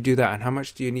do that? And how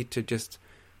much do you need to just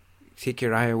take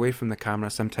your eye away from the camera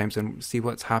sometimes and see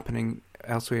what's happening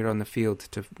elsewhere on the field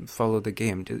to follow the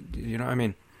game? Do you know what I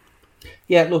mean?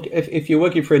 Yeah, look, if you're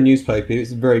working for a newspaper,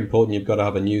 it's very important you've got to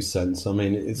have a news sense. I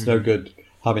mean, it's no good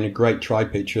having a great tri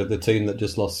picture of the team that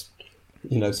just lost,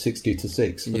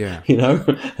 60-6. Yeah.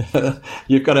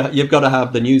 You've got to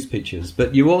have the news pictures,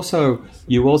 but you also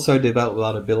develop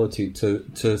that ability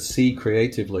to see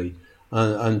creatively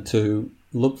and to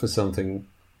look for something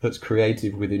that's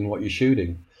creative within what you're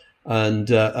shooting. and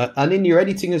in your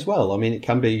editing as well. I mean, it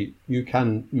can be, you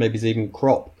can maybe even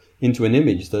crop into an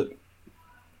image that,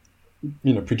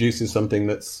 you know, produces something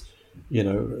that's, you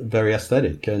know, very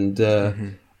aesthetic. And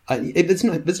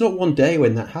there's not one day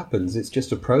when that happens. It's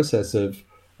just a process of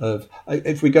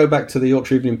if we go back to the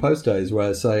Yorkshire Evening Post days,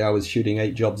 where, say, I was shooting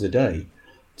 8 jobs a day,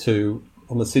 to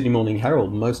on the Sydney Morning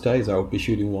Herald, most days I would be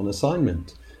shooting 1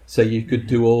 assignment. So you could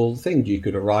do all things. You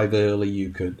could arrive early, you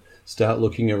could start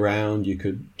looking around, you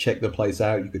could check the place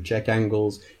out, you could check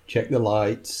angles, check the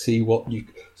lights,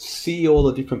 see all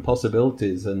the different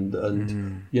possibilities,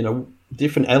 and you know,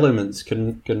 different elements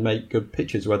can make good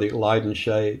pictures, whether it be light and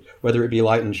shade, whether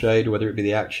it be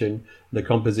the action, the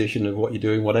composition of what you're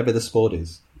doing, whatever the sport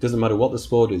is. It doesn't matter what the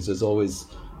sport is, there's always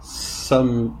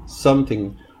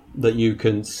something that you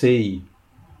can see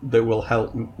that will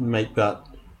help make that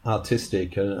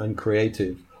artistic and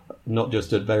creative, not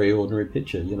just a very ordinary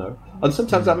picture, you know. And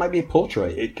sometimes that might be a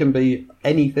portrait, it can be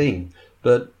anything,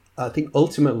 but I think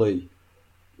ultimately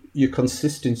your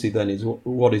consistency then is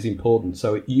what is important.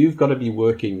 So you've got to be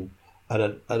working at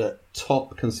a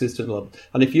top consistent level,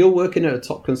 and if you're working at a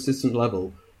top consistent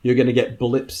level, you're going to get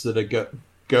blips that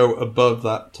go above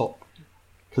that top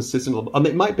consistent level. And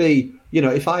it might be, you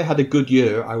know, if I had a good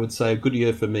year, I would say a good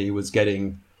year for me was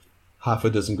getting half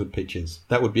a dozen good pictures.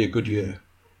 That would be a good year,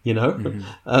 you know.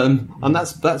 And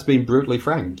that's being brutally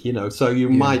frank, you know. So you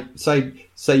might say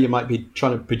you might be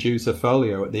trying to produce a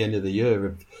folio at the end of the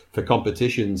year for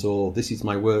competitions, or this is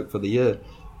my work for the year.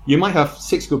 You might have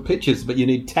 6 good pictures, but you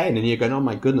need 10, and you're going, oh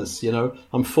my goodness, you know,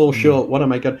 I'm 4 short. What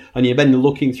am I going? And you're then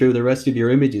looking through the rest of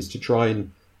your images to try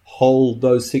and hold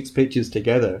those 6 pictures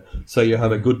together, so you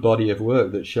have a good body of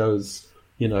work that shows,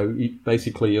 you know,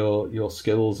 basically your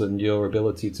skills and your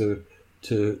ability to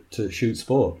shoot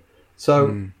sport.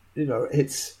 So you know,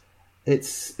 it's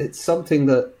something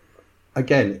that,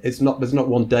 again, there's not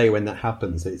one day when that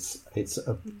happens. It's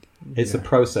a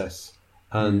process,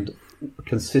 and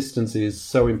consistency is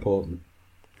so important.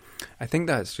 I think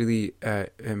that's really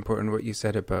important what you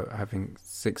said about having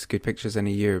 6 good pictures in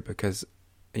a year, because,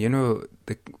 you know,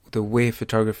 the way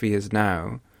photography is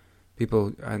now,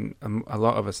 people, and a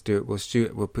lot of us do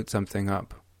it, we'll put something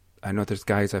up. I know there's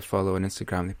guys I follow on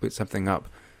Instagram, they put something up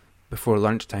before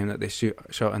lunchtime that they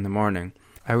shot in the morning.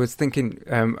 I was thinking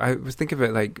of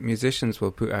it like musicians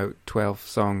will put out 12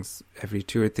 songs every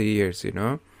 2 or 3 years, you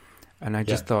know? And I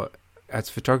just thought, as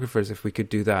photographers, if we could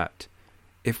do that,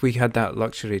 if we had that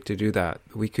luxury to do that,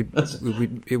 we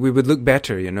would look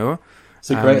better, you know?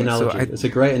 It's a great analogy. It's a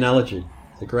great analogy.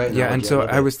 Yeah, and so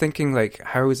I was thinking, like,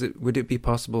 would it be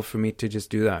possible for me to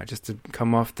just do that, just to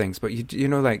come off things? But you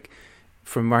know, like,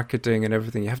 for marketing and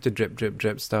everything, you have to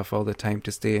drip stuff all the time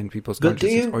to stay in people's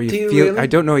consciousness. Or you feel, really? I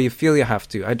don't know, you feel you have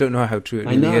to. I don't know how true it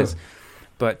really is.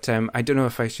 But I don't know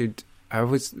if I should. I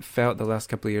always felt the last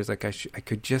couple of years like I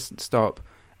could just stop,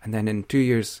 and then in 2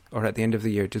 years, or at the end of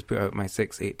the year, just put out my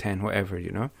 6, 8, 10, whatever,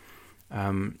 you know?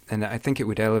 And I think it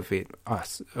would elevate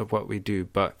us of what we do,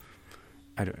 but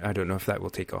I don't know if that will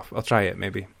take off. I'll try it,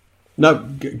 maybe. No,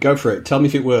 go for it. Tell me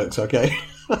if it works, okay?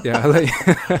 Yeah, I'll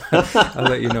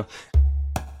let you know.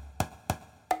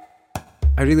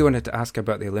 I really wanted to ask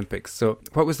about the Olympics. So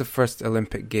what was the first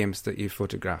Olympic Games that you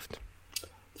photographed?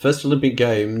 First Olympic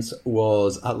Games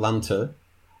was Atlanta,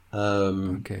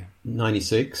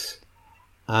 96.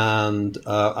 And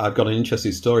I've got an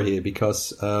interesting story here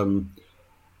because, I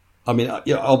mean,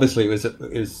 obviously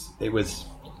it was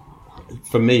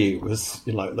for me, it was,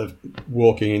 you know, like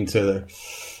walking into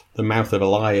the mouth of a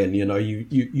lion. You know,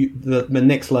 the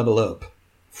next level up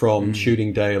from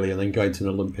shooting daily and then going to an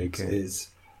Olympics is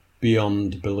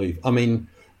beyond belief. I mean,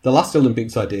 the last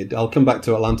Olympics I did, I'll come back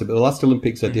to Atlanta, but the last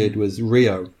Olympics I did was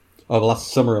Rio. Or the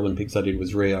last Summer Olympics I did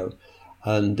was Rio.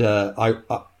 And I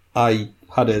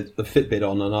had a Fitbit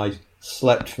on, and I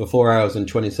slept for 4 hours and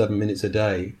 27 minutes a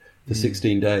day for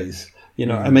 16 days. You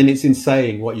know, I mean, it's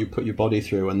insane what you put your body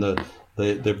through, and the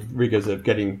rigors of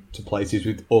getting to places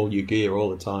with all your gear all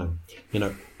the time. You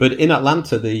know, but in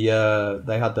Atlanta, they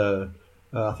had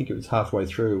I think it was halfway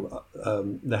through,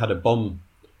 they had a bomb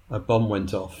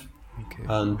went off,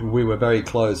 and we were very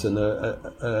close. And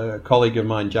a colleague of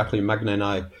mine, Jacqueline Magna, and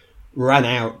I ran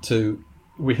out to.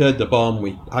 We heard the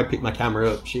bomb. I picked my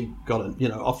camera up. She got it. You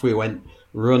know, off we went,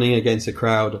 running against a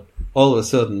crowd. All of a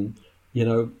sudden, you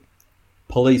know,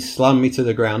 police slammed me to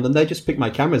the ground, and they just picked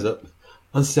my cameras up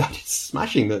and started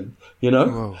smashing them. You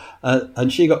know,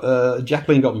 and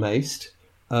Jacqueline got maced.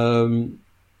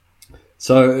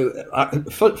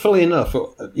 Funnily enough,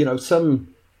 you know, some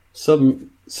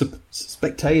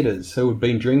spectators who had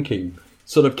been drinking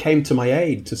sort of came to my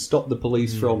aid to stop the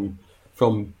police from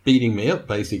from beating me up,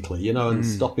 basically, and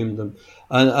stopping them.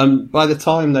 And by the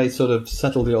time they sort of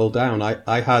settled it all down,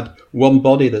 I had one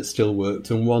body that still worked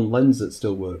and one lens that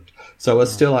still worked. So I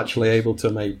was still actually able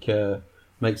to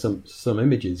make some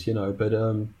images, But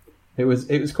it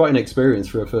was quite an experience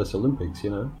for a first Olympics,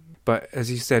 But as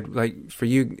you said, like for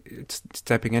you,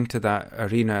 stepping into that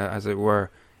arena, as it were,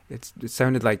 it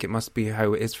sounded like it must be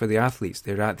how it is for the athletes.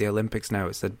 They're at the Olympics now.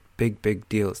 It's a big, big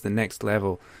deal. It's the next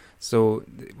level. So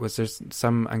was there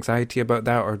some anxiety about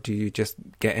that, or do you just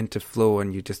get into flow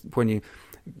and you just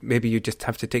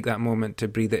have to take that moment to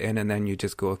breathe it in, and then you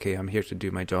just go, okay, I'm here to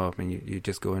do my job, and you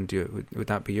just go and do it? Would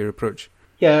that be your approach?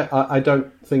 Yeah, I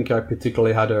don't think I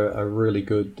particularly had a really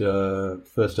good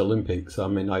first Olympics. I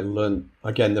mean, I learned,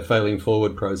 again, the failing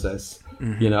forward process.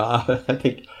 Mm-hmm.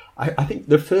 I think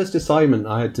the first assignment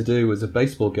I had to do was a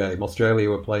baseball game. Australia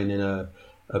were playing in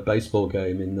a baseball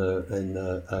game in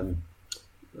the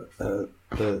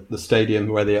stadium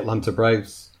where the Atlanta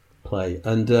Braves play,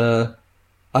 and I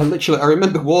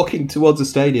remember walking towards the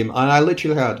stadium, and I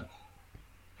literally had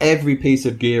every piece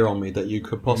of gear on me that you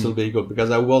could possibly get,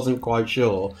 because I wasn't quite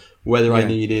sure whether I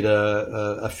needed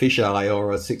a fisheye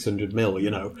or a 600 mil,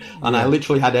 and I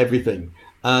literally had everything.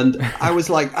 And I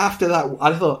was like, after that,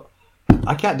 I thought,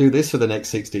 I can't do this for the next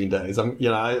 16 days.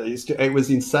 It was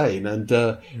insane. And,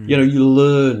 you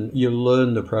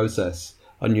learn the process,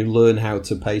 and you learn how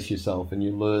to pace yourself, and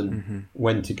you learn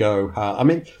when to go. I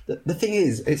mean, the thing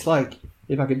is, it's like,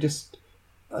 if I could just,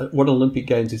 what Olympic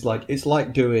Games is like, it's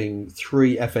like doing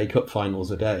 3 FA Cup finals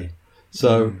a day.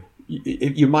 So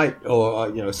you might,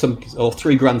 or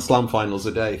 3 Grand Slam finals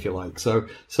a day, if you like. So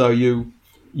you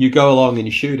go along and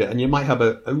you shoot it, and you might have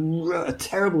a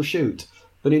terrible shoot,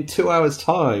 but in 2 hours'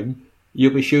 time,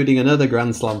 you'll be shooting another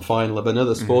Grand Slam final of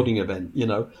another sporting event,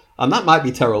 and that might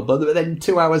be terrible, but then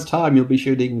 2 hours' time, you'll be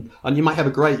shooting, and you might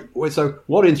have so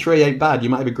 1 in 3 ain't bad. You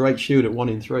might have a great shoot at 1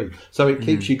 in 3. So it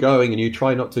keeps you going, and you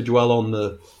try not to dwell on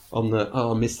the,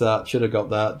 I missed that, should have got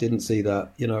that, didn't see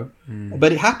that,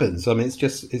 But it happens. I mean, it's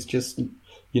just,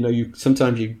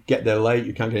 sometimes you get there late,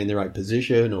 you can't get in the right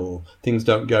position, or things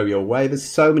don't go your way. There's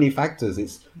so many factors.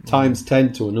 It's times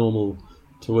 10 to a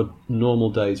normal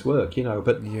day's work,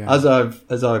 But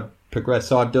as I've progressed,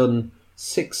 so I've done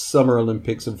 6 Summer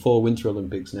Olympics and 4 Winter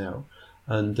Olympics now,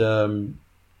 and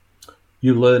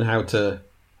you learn how to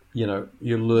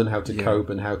cope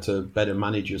and how to better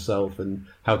manage yourself and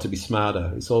how to be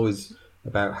smarter. It's always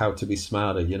about how to be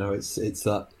smarter. It's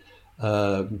that.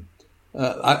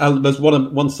 There's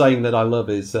one saying that I love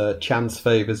is chance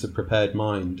favors a prepared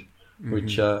mind,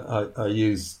 which I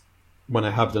use when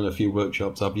I have done a few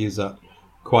workshops. I've used that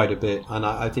quite a bit, and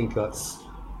I think that's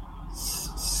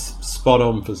spot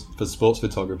on for sports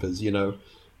photographers.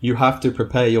 You have to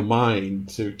prepare your mind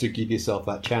to give yourself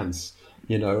that chance.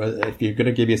 If you're going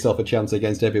to give yourself a chance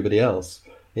against everybody else,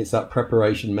 it's that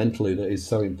preparation mentally that is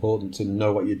so important, to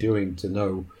know what you're doing, to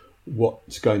know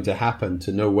what's going to happen,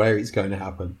 to know where it's going to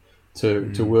happen,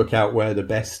 to work out where the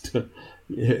best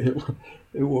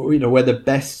where the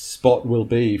best spot will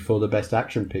be for the best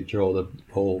action picture, or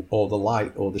the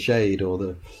light, or the shade, or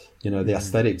the the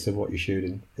aesthetics of what you're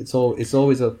shooting. It's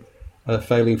always a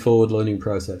failing forward learning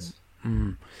process.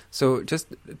 So just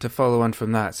to follow on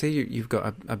from that, say you've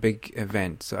got a big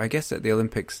event. So I guess at the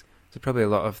Olympics, there's probably a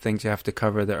lot of things you have to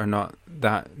cover that are not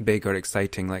that big or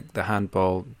exciting, like the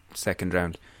handball second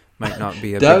round might not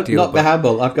be a big deal. The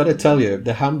handball. I've got to tell you,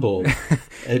 the handball.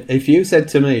 If you said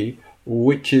to me,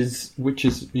 which is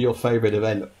your favourite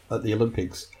event at the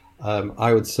Olympics,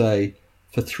 I would say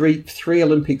for three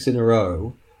Olympics in a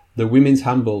row, the women's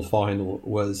handball final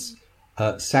was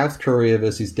South Korea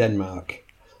versus Denmark.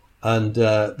 And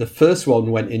the first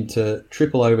one went into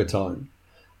triple overtime.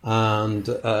 And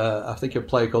I think a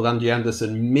player called Angie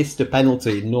Anderson missed a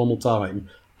penalty in normal time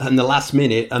and the last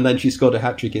minute, and then she scored a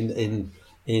hat-trick in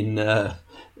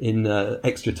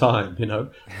extra time,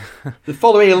 The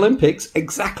following Olympics,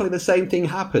 exactly the same thing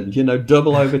happened,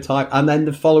 double overtime. And then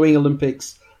the following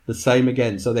Olympics, the same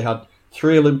again. So they had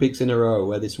 3 Olympics in a row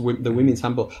where the women's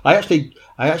handball. I actually,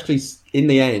 in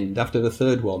the end, after the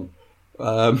third one,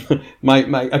 a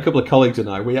couple of colleagues and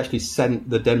I, we actually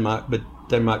sent the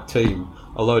Denmark team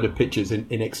a load of pictures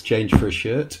in exchange for a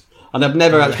shirt. And I've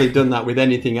never actually done that with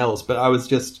anything else, but I was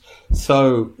just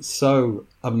so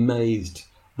amazed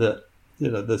that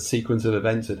the sequence of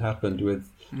events had happened with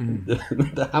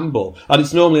the handball. And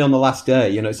it's normally on the last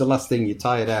day, it's the last thing. You're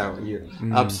tired out, and you're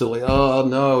absolutely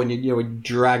and you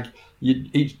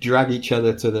each drag each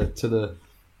other to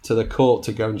the court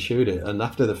to go and shoot it. And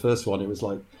after the first one, it was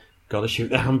like, got to shoot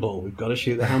the handball. We've got to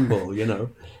shoot the handball. You know.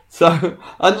 So,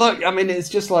 and look, I mean, it's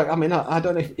just like, I mean, I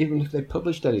don't know even if they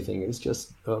published anything. It's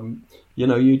just, you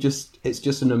know,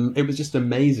 it was just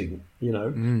amazing, you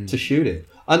know, to shoot it.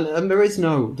 And there is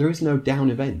no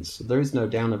down events. There is no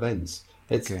down events.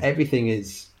 It's everything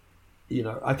is, you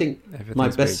know, I think my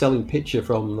best-selling picture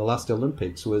from the last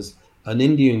Olympics was an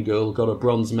Indian girl got a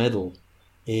bronze medal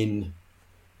in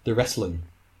the wrestling.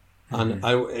 And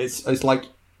it's like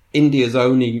India's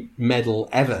only medal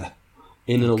ever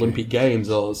in an Olympic Games,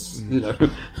 or you know,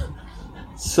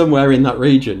 somewhere in that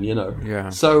region, you know.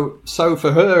 Yeah. So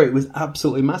for her, it was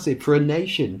absolutely massive. For a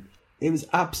nation, it was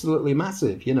absolutely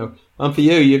massive, you know. And for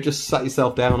you, you've just sat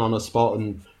yourself down on a spot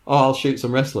and I'll shoot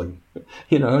some wrestling,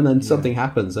 you know. And then something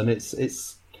happens, and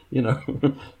it's you know,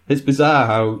 it's bizarre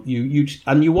how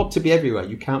you want to be everywhere.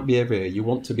 You can't be everywhere. You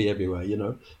want to be everywhere, you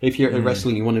know. If you're at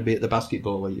wrestling, you want to be at the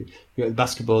basketball, or you're at the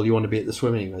basketball, you want to be at the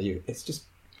swimming, or it's just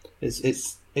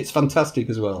it's fantastic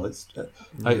as well. It's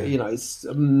you know, it's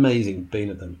amazing being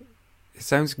at them. It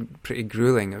sounds pretty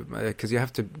grueling because you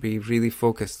have to be really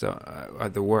focused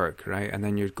at the work, right? And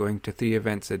then you're going to 3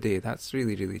 events a day. That's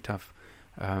really, really tough.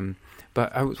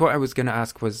 But what I was going to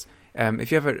ask was,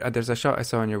 if you ever, there's a shot I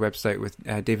saw on your website with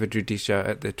David Rudisha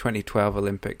at the 2012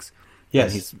 Olympics.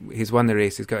 Yes, he's won the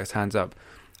race. He's got his hands up,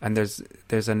 and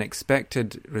there's an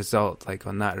expected result like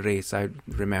on that race. I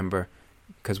remember,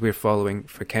 because we're following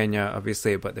for Kenya,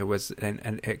 obviously, but there was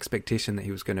an expectation that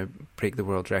he was going to break the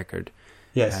world record.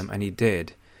 Yes. And he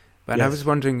did. But I was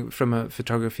wondering, from a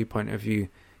photography point of view,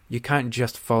 you can't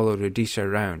just follow Rudisha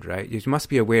around, right? You must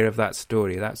be aware of that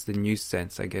story. That's the news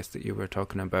sense, I guess, that you were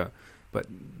talking about. But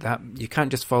that you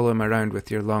can't just follow him around with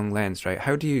your long lens, right?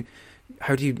 How do you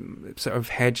sort of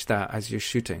hedge that as you're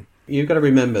shooting? You've got to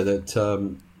remember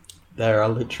that there are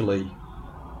literally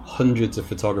hundreds of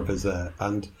photographers there,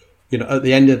 and you know, at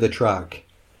the end of the track,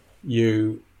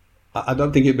 I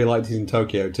don't think it'd be like this in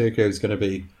Tokyo. Tokyo is going to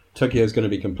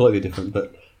be completely different,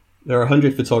 but there are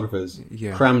 100 photographers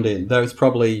crammed in. There's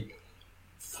probably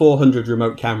 400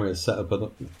 remote cameras set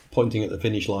up pointing at the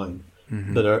finish line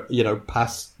that are, you know,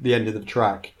 past the end of the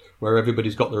track where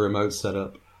everybody's got the remotes set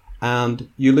up. And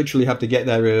you literally have to get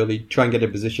there early, try and get a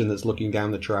position that's looking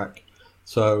down the track.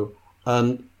 So,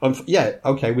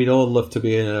 we'd all love to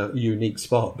be in a unique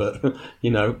spot, but,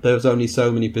 you know, there's only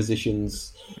so many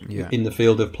positions in the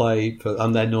field of play,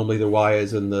 and they're normally the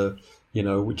wires and the, you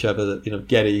know, whichever, you know,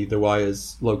 Getty, the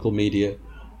wires, local media.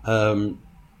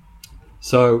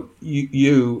 So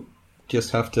you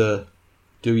just have to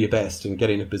do your best and get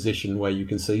in a position where you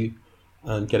can see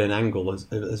and get an angle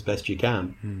as best you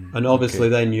can. And obviously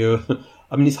then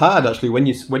I mean, it's hard actually when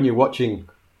you're watching,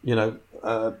 you know,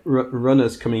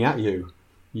 runners coming at you.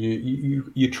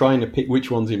 You're trying to pick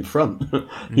which one's in front,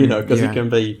 you know, because it can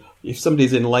be, if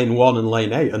somebody's in lane 1 and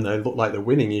lane 8 and they look like they're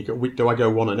winning, you go, do I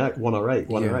go 1 or 8?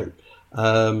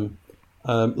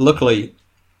 Luckily,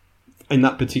 in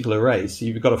that particular race,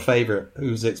 you've got a favourite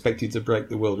who's expected to break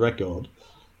the world record.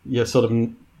 You're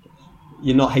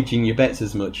not hedging your bets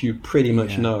as much. You pretty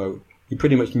much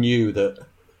knew that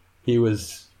he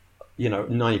was, you know,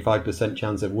 95%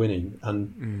 chance of winning.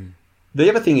 And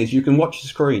the other thing is, you can watch the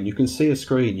screen. You can see a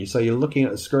screen. So you're looking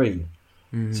at a screen.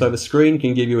 So the screen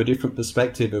can give you a different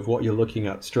perspective of what you're looking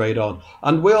at straight on.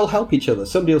 And we all help each other.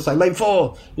 Somebody will say, lane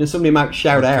 4. You know, somebody might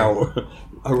shout out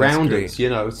around us. You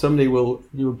know, somebody will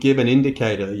give an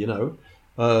indicator, you know.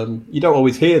 You don't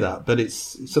always hear that, but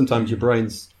it's sometimes your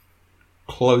brain's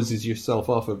closes yourself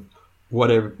off of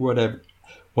what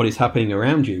is happening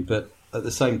around you. But at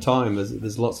the same time,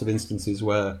 there's lots of instances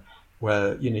where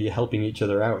you know, you're helping each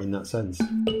other out in that sense.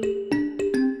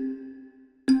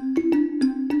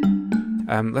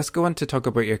 Let's go on to talk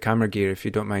about your camera gear, if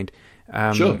you don't mind.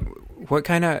 Sure. What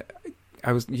kind of...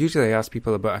 I ask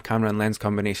people about a camera and lens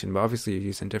combination, but obviously you're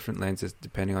using different lenses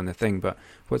depending on the thing. But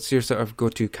what's your sort of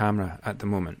go-to camera at the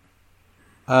moment?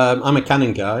 I'm a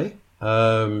Canon guy.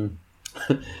 My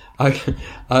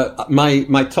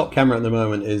top camera at the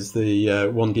moment is the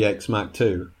 1DX Mark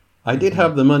II. I did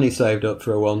have the money saved up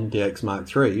for a 1DX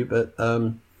Mark III, but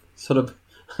sort of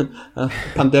a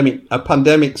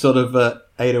pandemic sort of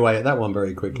ate away at that one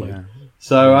very quickly. Yeah.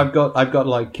 So I've got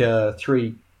like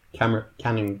 3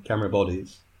 Canon camera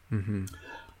bodies.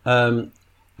 Now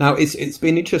it's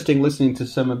been interesting listening to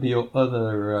some of your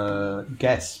other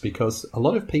guests, because a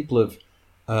lot of people have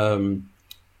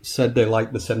said they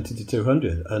like the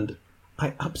 70-200, and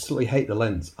I absolutely hate the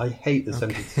lens. I hate the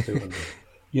 70-200.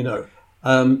 You know,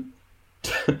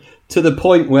 to the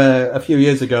point where a few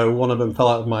years ago one of them fell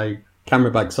out of my camera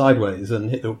bag sideways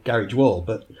and hit the garage wall,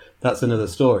 but that's another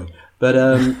story. But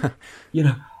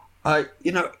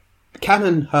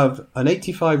Canon have an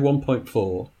 85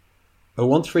 1.4, a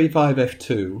 135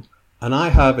 f2, and I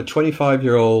have a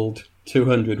 25-year-old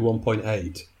 200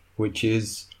 1.8, which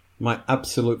is my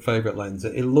absolute favourite lens.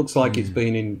 It looks like it's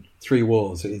been in 3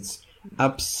 wars. It's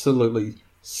absolutely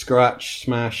scratched,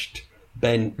 smashed,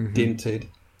 bent, dinted,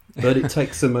 but it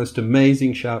takes the most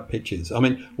amazing sharp pictures. I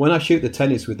mean, when I shoot the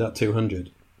tennis with that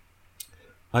 200,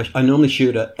 I normally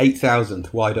shoot at 8,000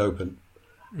 wide open,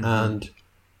 and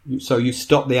so you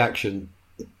stop the action,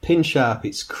 pin sharp,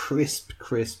 it's crisp,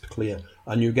 clear,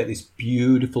 and you get this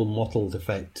beautiful mottled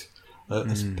effect.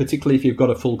 Particularly if you've got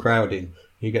a full crowd in,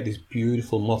 you get this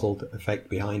beautiful mottled effect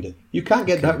behind it. You can't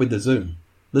get that with the zoom.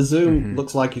 The zoom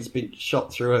looks like it's been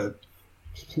shot through a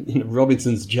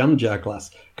Robinson's jam jar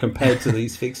glass compared to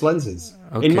these fixed lenses.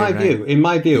 In my view,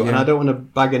 and I don't want to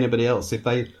bag anybody else. If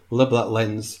they love that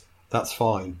lens, that's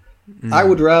fine. I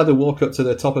would rather walk up to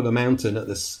the top of a mountain at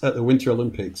the Winter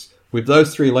Olympics with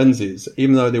those 3 lenses,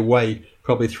 even though they weigh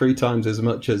probably 3 times as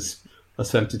much as a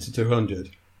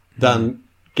 70-200, than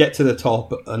get to the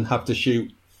top and have to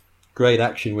shoot great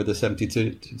action with a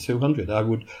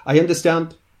 70-200. I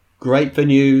understand, great for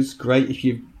news, great if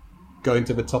you're going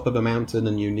to the top of a mountain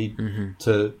and you need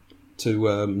to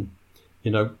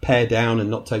pare down and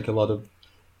not take a lot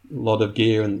of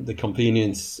gear and the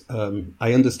convenience.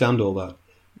 I understand all that.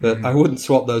 But I wouldn't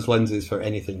swap those lenses for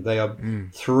anything. They are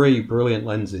 3 brilliant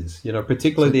lenses,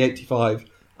 particularly the 85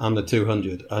 and the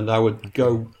 200. And I would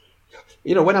go,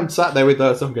 when I'm sat there with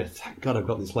those, I'm going, thank God I've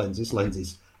got this lens. This lens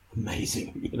is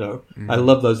amazing, I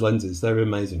love those lenses. They're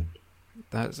amazing.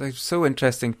 That's so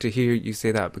interesting to hear you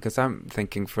say that, because I'm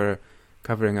thinking for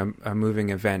covering a moving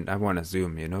event, I want to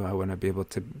zoom, I want to be able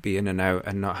to be in and out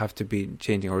and not have to be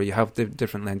changing, or you have the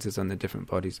different lenses on the different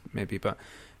bodies maybe, but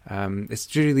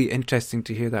it's really interesting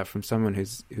to hear that from someone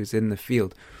who's in the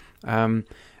field. And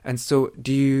so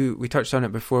we touched on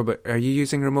it before, but are you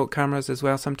using remote cameras as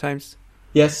well sometimes?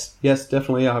 Yes,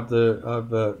 definitely. I have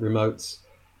the remotes.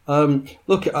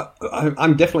 Look,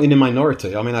 I'm definitely in a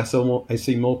minority. I mean, I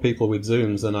see more people with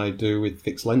zooms than I do with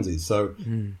fixed lenses. So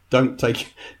don't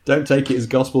take it as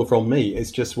gospel from me.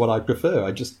 It's just what I prefer.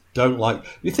 I just don't like.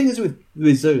 The thing is with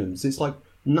zooms, it's like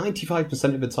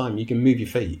 95% of the time you can move your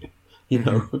feet. You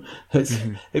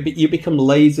become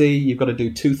lazy. You've got to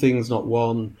do 2 things, not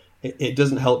one. It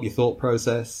doesn't help your thought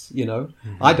process.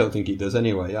 I don't think it does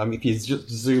anyway. I mean, if you're just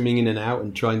zooming in and out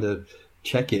and trying to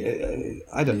check it,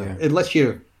 I don't know. Unless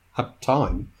you have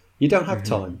time, you don't have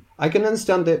time. I can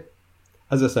understand it.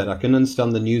 As I said, I can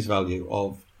understand the news value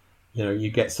of, you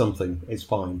get something, it's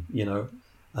fine,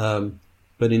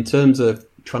 but in terms of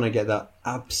trying to get that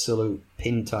absolute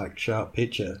pin-tack sharp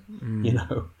picture,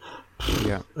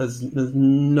 there's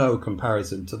no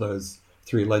comparison to those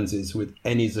 3 lenses with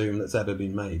any zoom that's ever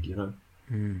been made,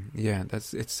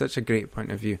 It's such a great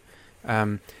point of view.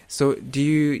 So do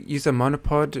you use a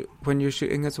monopod when you're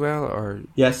shooting as well, or?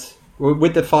 Yes.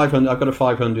 With the 500, I've got a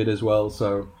 500 as well,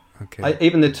 so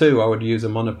even the 2, I would use a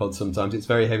monopod sometimes. It's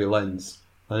very heavy lens,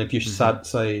 and if you sat,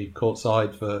 say,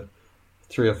 courtside for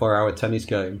 3 or 4 hour tennis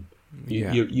game,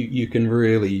 you can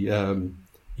really,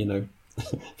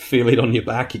 feel it on your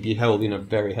back if you held in a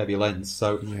very heavy lens.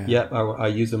 So I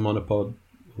use a monopod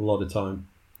a lot of time.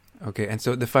 Okay, and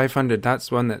so the 500,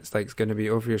 that's one that's like going to be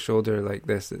over your shoulder like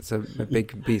this. It's a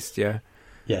big beast, yeah?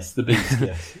 Yes, the beast,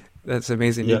 yes. That's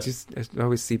amazing. Yeah. I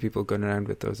always see people going around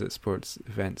with those at sports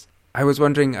events. I was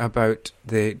wondering about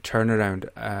the turnaround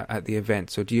at the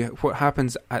event. So what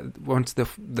happens once the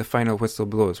final whistle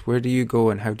blows? Where do you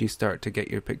go and how do you start to get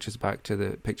your pictures back to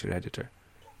the picture editor?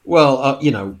 Well,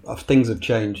 things have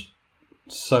changed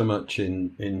so much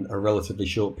in a relatively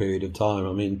short period of time.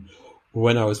 I mean,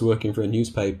 when I was working for a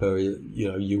newspaper,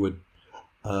 you would,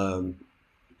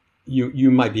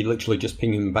 you might be literally just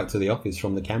pinging them back to the office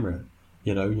from the camera.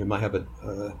 You might have a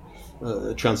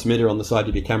transmitter on the side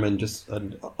of your camera and just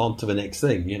on to the next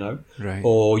thing, Right.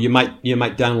 Or you might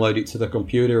download it to the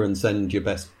computer and send your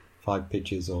best 5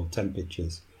 pictures or 10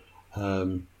 pictures.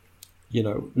 Now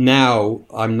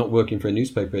I'm not working for a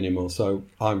newspaper anymore, so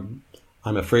I'm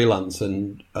a freelance,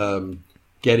 and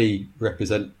Getty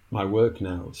represent my work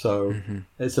now, so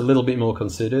it's a little bit more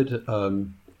considered.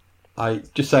 I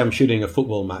just say I'm shooting a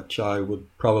football match, I would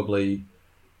probably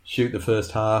shoot the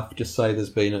first half, just say there's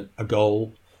been a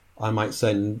goal. I might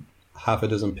send half a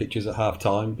dozen pictures at half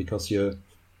time because you're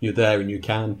there and you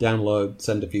can download,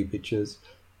 send a few pictures.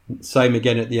 Same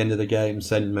again at the end of the game,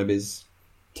 send maybe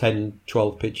 10,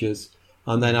 12 pictures,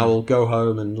 and then I will go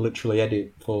home and literally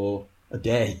edit for a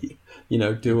day.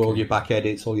 Do all your back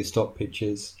edits, all your stock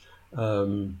pictures,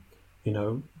 clean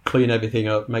everything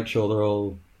up, make sure they're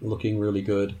all looking really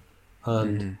good.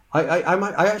 And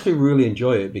I actually really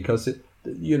enjoy it because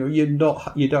you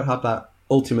don't have that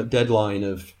ultimate deadline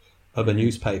of a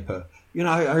newspaper.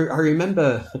 I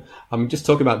remember. I'm just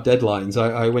talking about deadlines.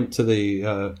 I went to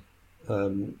the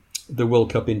World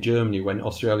Cup in Germany when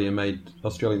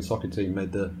Australian soccer team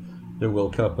made the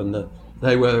World Cup, and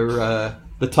they were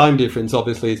the time difference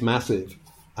obviously is massive,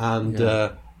 and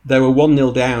they were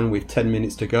 1-0 down with 10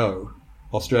 minutes to go,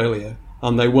 Australia,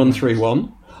 and they won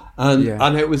 3-1.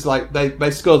 And it was like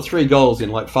they scored 3 goals in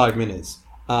like 5 minutes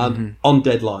on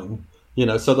deadline.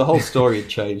 So the whole story had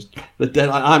changed. The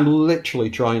deadline. I'm literally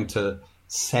trying to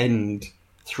send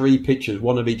 3 pictures,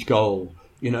 one of each goal.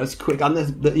 It's quick. And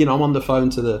I'm on the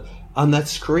phone and they're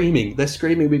screaming. They're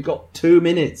screaming. We've got 2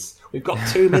 minutes. We've got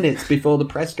 2 minutes before the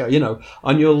press go.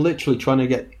 And you're literally trying to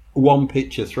get one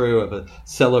picture through of a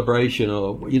celebration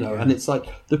and it's like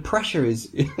the pressure is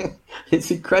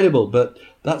it's incredible, but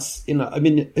that's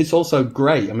it's also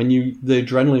great. The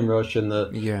adrenaline rush and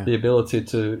the ability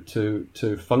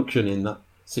to function in that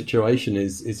situation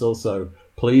is also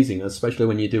pleasing, especially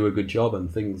when you do a good job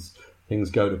and things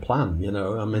go to plan.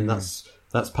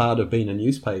 That's part of being a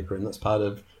newspaper, and that's part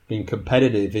of being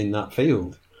competitive in that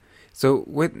field. So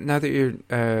now that you're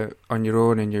on your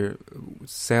own and you're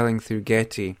selling through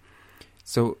Getty,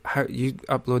 so how you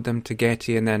upload them to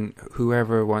Getty, and then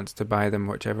whoever wants to buy them,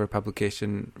 whichever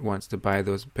publication wants to buy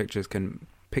those pictures, can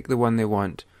pick the one they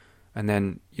want, and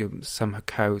then you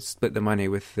somehow split the money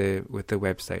with the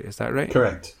website. Is that right?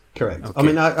 Correct. Okay.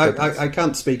 I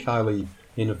can't speak highly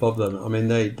enough of them.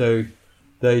 They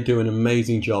do an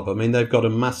amazing job. They've got a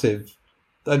massive.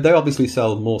 They obviously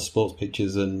sell more sports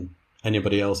pictures than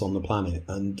anybody else on the planet,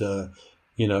 and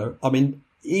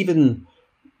even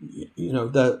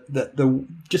the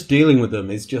just dealing with them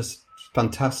is just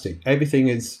fantastic.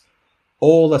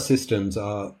 All the systems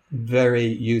are very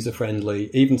user friendly.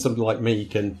 Even somebody like me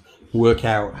can work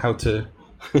out how to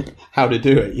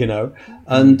do it,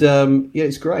 and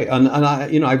it's great. And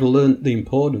I've learned the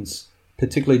importance,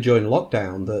 particularly during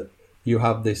lockdown, that you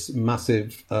have this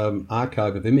massive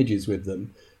archive of images with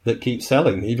them that keep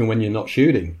selling even when you're not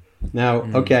shooting. Now,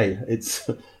 okay, it's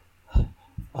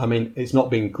not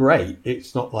been great.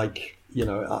 It's not like,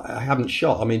 I haven't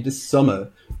shot. This summer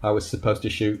I was supposed to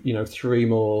shoot, 3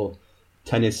 more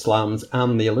tennis slams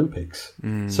and the Olympics.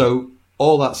 So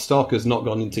all that stock has not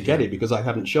gone into Getty because I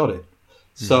haven't shot it.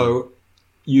 So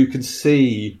you can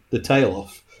see the tail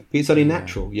off. It's only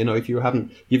natural, if you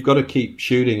haven't, you've got to keep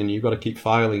shooting and you've got to keep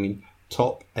filing in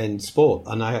top end sport.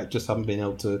 And I just haven't been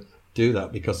able to do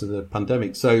that because of the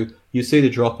pandemic. So you see the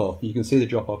drop off. You can see the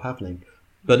drop off happening.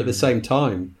 But at the same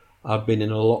time, I've been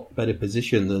in a lot better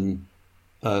position than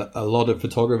a lot of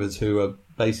photographers who are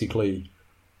basically,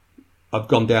 I've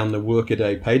gone down the work a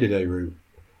day, paid a day route,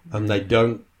 and they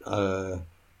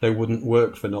wouldn't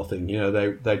work for nothing.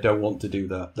 They don't want to do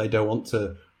that. They don't want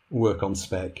to work on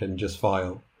spec and just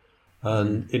file.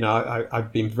 And,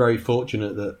 I've been very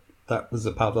fortunate that was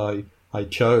the path I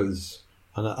chose.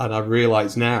 And I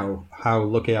realise now how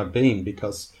lucky I've been,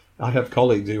 because I have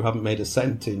colleagues who haven't made a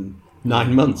cent in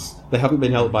 9 months. They haven't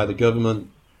been helped by the government.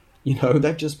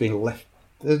 They've just been left.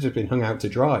 They've just been hung out to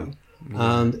dry,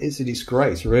 and it's a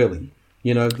disgrace, really.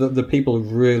 The people who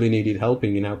really needed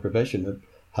helping in our profession have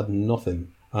had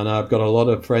nothing, and I've got a lot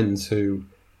of friends who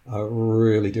are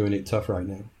really doing it tough right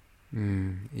now.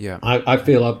 I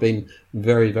feel I've been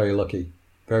very, very lucky,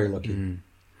 very lucky.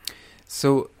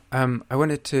 So I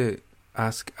wanted to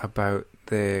ask about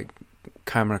the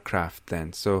camera craft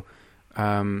then. So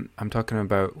I'm talking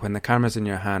about when the camera's in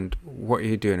your hand, what are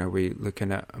you doing? Are we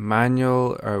looking at a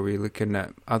manual? Are we looking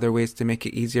at other ways to make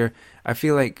it easier? I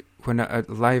feel like when a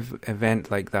live event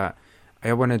like that,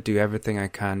 I want to do everything I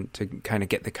can to kind of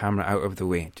get the camera out of the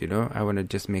way, I want to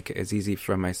just make it as easy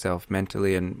for myself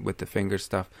mentally and with the finger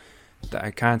stuff that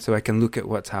I can, so I can look at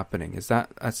what's happening. Is that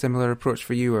a similar approach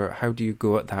for you, or how do you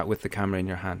go at that with the camera in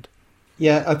your hand?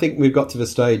 Yeah, I think we've got to the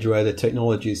stage where the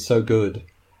technology is so good,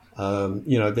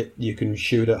 that you can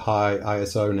shoot at high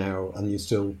ISO now and you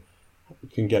still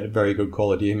can get a very good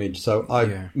quality image. So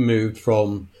I've moved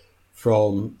from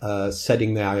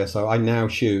setting the ISO. I now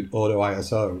shoot auto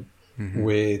ISO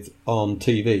on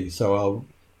TV. So I'll,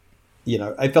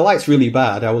 if the light's really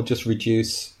bad, I will just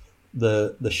reduce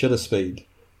the shutter speed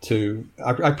to,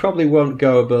 I probably won't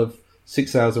go above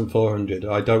 6,400.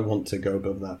 I don't want to go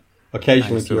above that.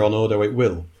 Occasionally, if you're on auto, it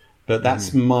will. But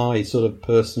that's my sort of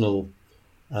personal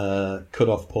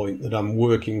cut-off point that I'm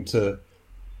working to.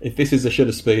 If this is the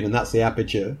shutter speed and that's the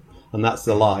aperture and that's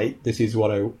the light, this is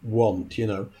what I want,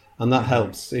 and that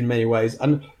helps in many ways.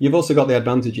 And you've also got the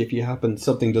advantage if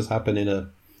something does happen in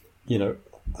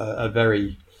a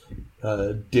very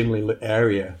dimly lit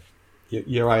area,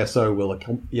 your ISO will,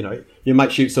 you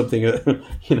might shoot something at,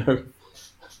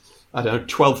 I don't know,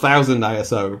 12,000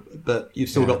 ISO, but you've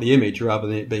still got the image rather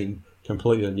than it being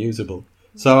completely unusable.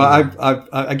 So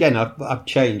I've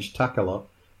changed tack a lot.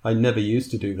 I never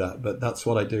used to do that, but that's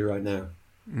what I do right now.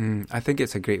 I think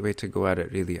it's a great way to go at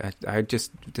it, really. I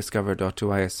just discovered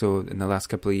Auto ISO in the last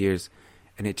couple of years,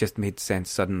 and it just made sense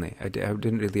suddenly. I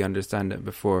didn't really understand it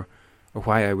before, or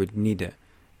why I would need it.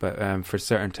 But for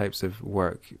certain types of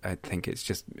work, I think it's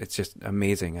just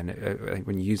amazing. And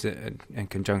when you use it in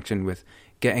conjunction with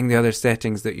getting the other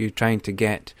settings that you're trying to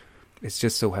get, it's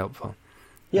just so helpful.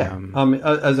 Yeah,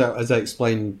 as I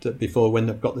explained before, when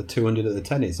I've got the 200 at the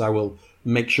tennis, I will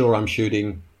make sure I'm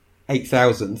shooting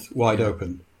 8,000th wide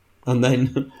open, and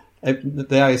then the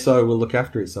ISO will look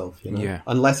after itself.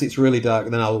 Unless it's really dark,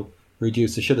 then I'll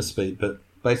reduce the shutter speed. But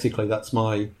basically, that's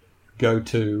my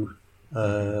go-to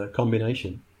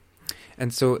combination.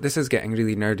 And so this is getting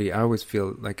really nerdy. I always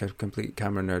feel like a complete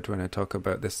camera nerd when I talk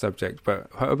about this subject. But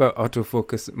how about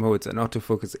autofocus modes and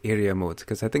autofocus area modes?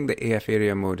 Because I think the AF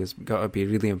area mode has got to be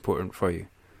really important for you.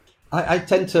 I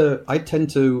tend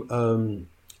to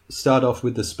start off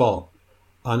with the spot,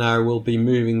 and I will be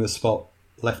moving the spot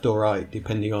left or right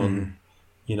depending on,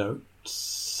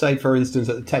 say for instance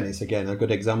at the tennis, again a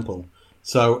good example.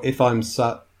 So if I'm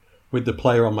sat with the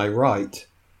player on my right,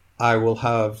 I will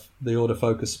have the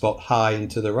autofocus spot high and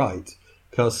to the right,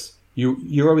 because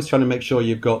you're always trying to make sure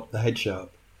you've got the head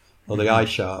sharp or the eye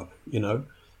sharp,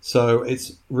 So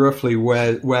it's roughly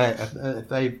where if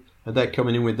they're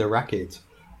coming in with the racket,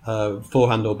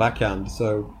 forehand or backhand.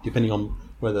 So depending on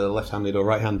whether they're left-handed or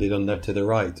right-handed, and they're to the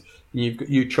right,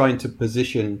 you're trying to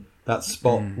position that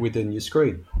spot within your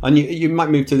screen, and you might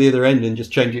move to the other end and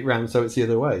just change it around so it's the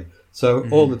other way. So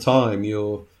all the time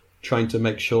you're trying to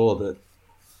make sure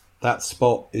that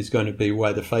spot is going to be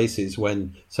where the face is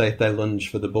when, say, if they lunge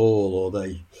for the ball or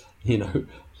they,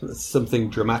 something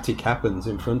dramatic happens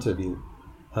in front of you.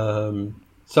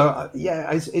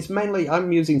 It's mainly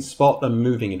I'm using spot and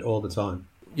moving it all the time.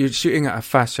 You're shooting at a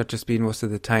fast shutter speed most of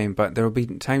the time, but there will be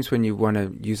times when you want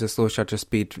to use a slow shutter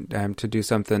speed to do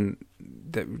something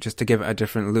that just to give it a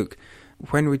different look.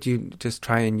 When would you just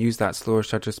try and use that slower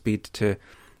shutter speed to?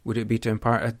 Would it be to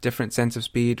impart a different sense of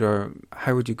speed, or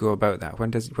how would you go about that? When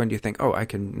do you think, I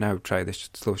can now try this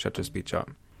slow shutter speed shot?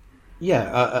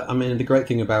 Yeah, the great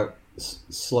thing about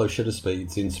slow shutter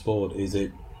speeds in sport is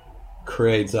it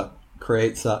creates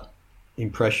that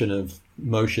impression of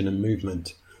motion and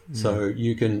movement. So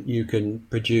you can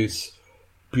produce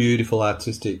beautiful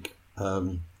artistic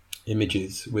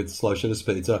images with slow shutter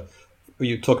speed. So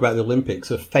you talk about the Olympics,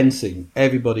 of fencing.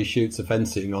 Everybody shoots a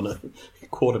fencing on a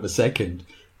quarter of a second,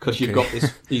 because you've got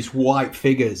these white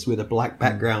figures with a black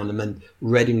background and then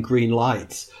red and green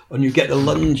lights, and you get the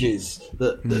lunges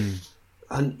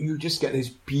and you just get these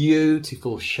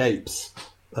beautiful shapes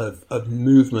of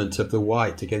movement of the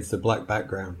white against the black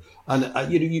background. And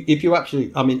if you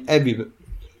actually,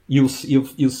 you'll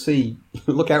see.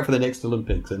 Look out for the next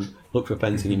Olympics and look for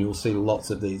fencing, and you'll see lots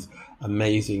of these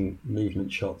amazing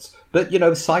movement shots. But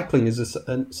cycling is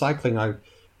cycling.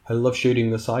 I love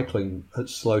shooting the cycling at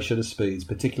slow shutter speeds,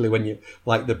 particularly when you,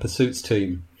 like the Pursuits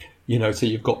team, so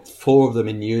you've got four of them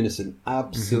in unison,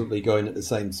 absolutely going at the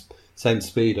same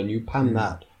speed, and you pan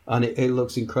that, and it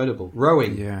looks incredible.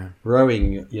 Rowing,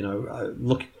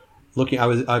 looking.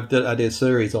 I did a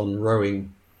series on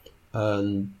rowing,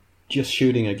 and just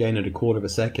shooting again at a quarter of a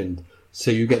second,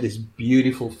 so you get this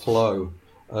beautiful flow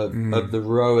of the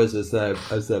rowers as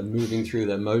they're moving through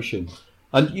their motion.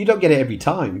 And you don't get it every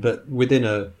time, but within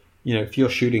if you're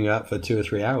shooting that for 2 or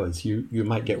 3 hours, you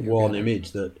might get one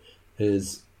image that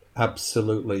is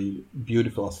absolutely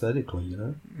beautiful aesthetically,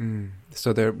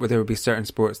 So there will be certain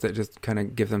sports that just kind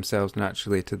of give themselves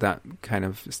naturally to that kind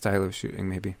of style of shooting,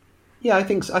 maybe. Yeah, I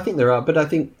think there are, but I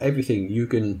think everything you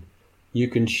can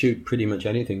shoot pretty much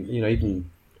anything. Even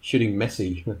shooting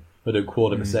Messi at a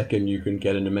quarter of a second, you can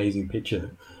get an amazing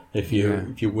picture if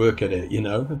you work at it.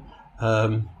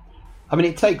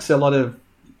 It takes a lot of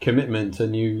commitment,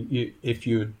 and you if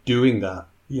you're doing that,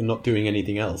 you're not doing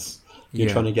anything else. You're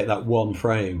trying to get that one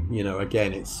frame.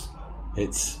 Again, it's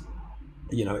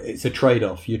a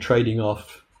trade-off. You're trading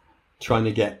off trying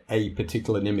to get a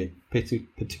particular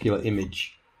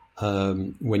image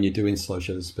when you're doing slow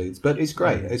shutter speeds. But it's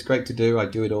great. It's great to do. I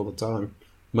do it all the time.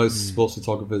 Most sports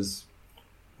photographers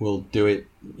will do it,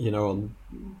 on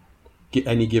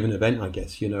any given event, I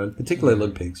guess, and particularly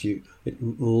Olympics.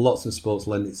 Lots of sports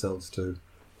lend themselves to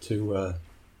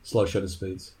slow shutter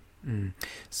speeds.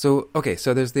 So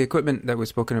there's the equipment that we've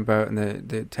spoken about and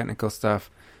the technical stuff,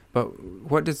 but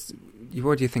what do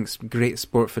you think great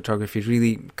sport photography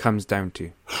really comes down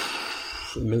to?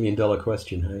 $1 million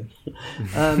question,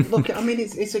 hey? Look, I mean,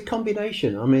 it's a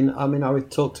combination. I mean, I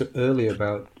talked earlier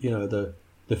about, the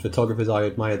photographers I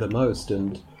admire the most,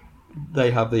 and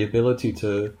they have the ability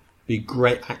to be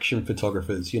great action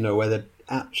photographers, where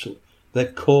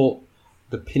they've caught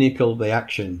the pinnacle of the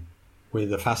action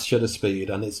with a fast shutter speed,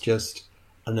 and it's just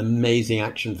an amazing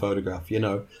action photograph,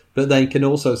 But they can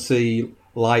also see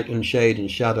light and shade and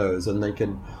shadows, and they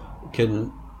can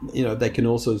they can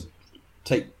also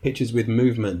take pictures with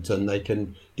movement, and they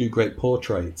can do great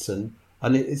portraits, and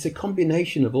it's a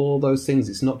combination of all those things.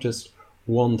 It's not just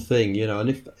one thing,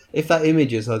 and if that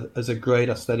image has a great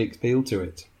aesthetic appeal to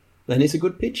it, then it's a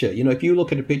good picture. If you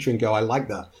look at a picture and go, I like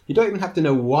that, you don't even have to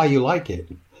know why you like it.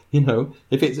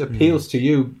 If it appeals to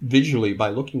you visually by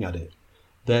looking at it,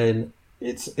 then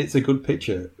it's a good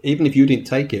picture. Even if you didn't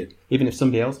take it, even if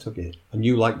somebody else took it and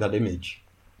you like that image,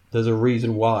 there's a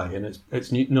reason why, and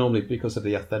it's normally because of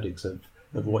the aesthetics of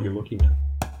what you're looking at.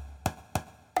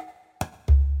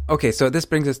 Okay, so this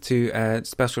brings us to a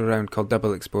special round called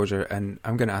Double Exposure, and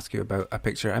I'm going to ask you about a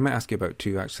picture. I might ask you about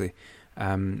two, actually,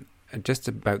 just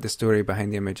about the story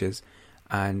behind the images,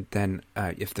 and then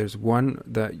if there's one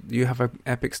that you have an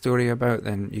epic story about,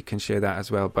 then you can share that as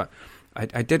well. But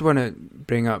I did want to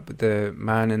bring up the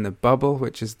man in the bubble,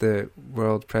 which is the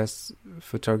World Press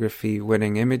Photography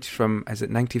winning image from, is it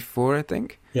 94, I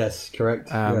think? Yes, correct.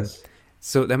 Yes.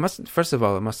 So it must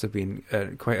have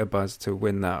been quite a buzz to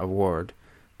win that award.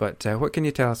 But what can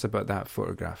you tell us about that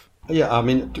photograph? Yeah, I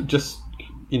mean, just,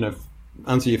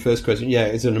 answer your first question. Yeah,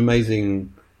 it's an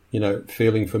amazing,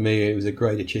 feeling for me. It was a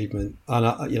great achievement.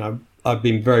 And, I've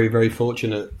been very, very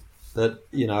fortunate that,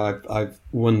 I've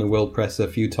won the World Press a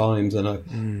few times, and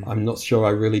I'm not sure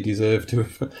I really deserve to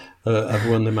have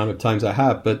won the amount of times I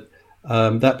have. But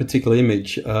that particular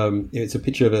image, it's a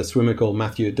picture of a swimmer called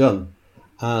Matthew Dunn.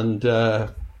 And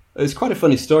it's quite a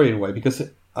funny story in a way, because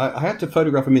I had to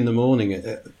photograph him in the morning.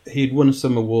 He'd won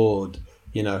some award,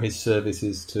 his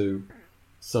services to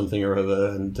something or other,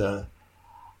 and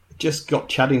just got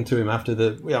chatting to him after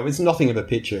it was nothing of a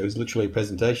picture. It was literally a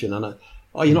presentation. And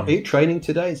are you training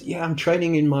today? Yeah, I'm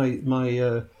training in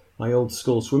my old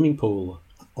school swimming pool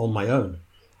on my own.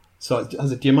 So I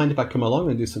said, do you mind if I come along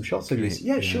and do some shots? And he said,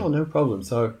 yeah, sure, no problem.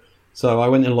 So I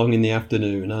went along in the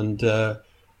afternoon, and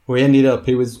we ended up,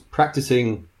 he was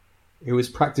practicing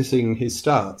his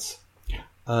starts.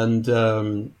 And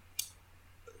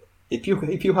if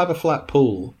you have a flat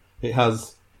pool, it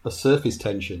has a surface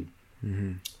tension.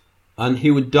 Mm-hmm. And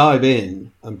he would dive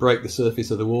in and break the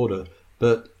surface of the water,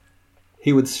 but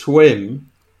he would swim,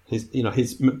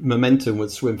 his momentum would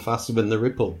swim faster than the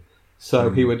ripple. So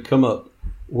he would come up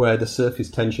where the surface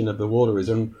tension of the water is,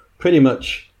 and pretty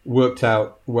much worked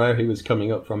out where he was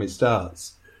coming up from his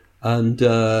starts. And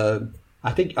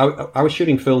I think I was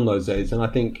shooting film those days, and I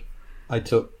think I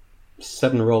took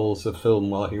 7 rolls of film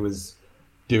while he was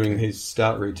doing his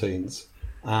start routines.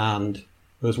 And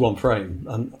there was one frame,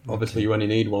 and obviously you only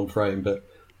need one frame, but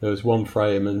there was one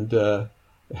frame, and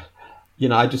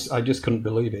I just couldn't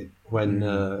believe it when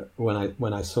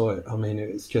I saw it. I mean,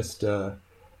 it was just,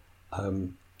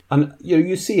 and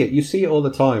you see it all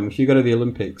the time. If you go to the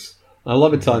Olympics, a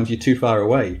lot of times you're too far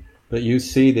away, but you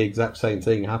see the exact same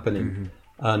thing happening. Mm-hmm.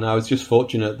 And I was just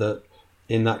fortunate that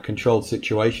in that controlled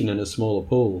situation in a smaller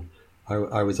pool,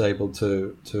 I was able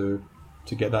to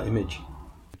get that image.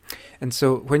 And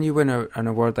so when you win an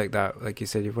award like that, like you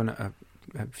said, you've won it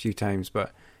a few times,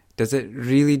 but does it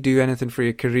really do anything for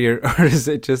your career, or is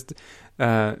it just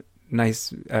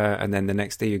nice and then the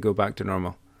next day you go back to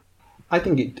normal? I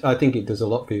think it does a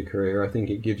lot for your career. I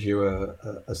think it gives you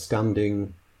a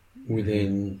standing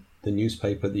within the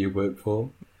newspaper that you work for.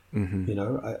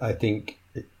 Mm-hmm. I think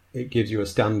it gives you a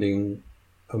standing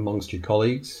amongst your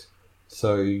colleagues,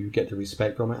 so you get the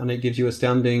respect from it, and it gives you a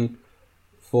standing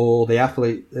for the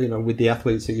athlete, with the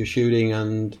athletes that you're shooting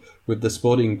and with the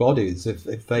sporting bodies.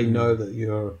 If they know that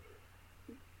you're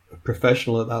a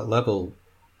professional at that level,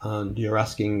 and you're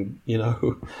asking,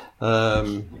 you're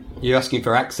asking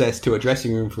for access to a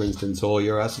dressing room, for instance, or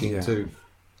you're asking to,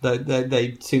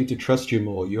 they seem to trust you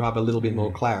more. You have a little bit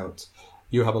more clout.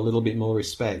 You have a little bit more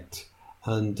respect,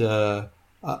 and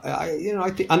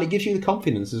I think, and it gives you the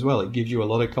confidence as well. It gives you a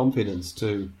lot of confidence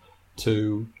to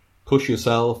push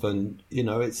yourself, and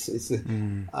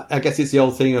I guess it's the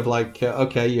old thing of like,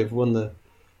 okay, you've won an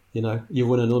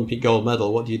Olympic gold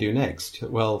medal. What do you do next?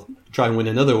 Well, try and win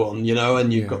another one,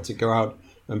 and you've got to go out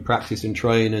and practice and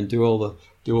train and do all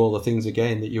the things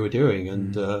again that you were doing.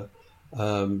 And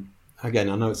again,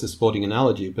 I know it's a sporting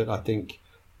analogy, but I think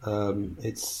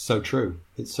it's so true.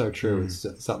 It's so true. It's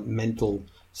that mental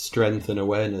strength and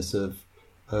awareness of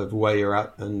where you're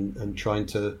at, and trying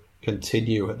to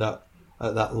continue at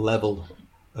that level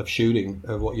of shooting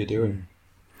of what you're doing.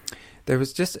 There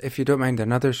was just, if you don't mind,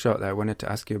 another shot that I wanted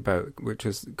to ask you about, which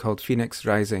was called Phoenix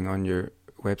Rising on your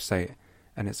website,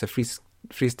 and it's a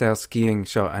freestyle skiing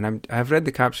shot. And I've read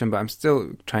the caption, but I'm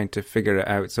still trying to figure it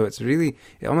out. So it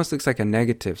almost looks like a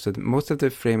negative. So most of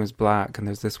the frame is black, and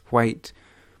there's this white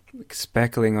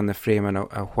speckling on the frame and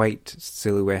a white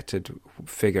silhouetted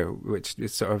figure, which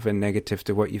is sort of a negative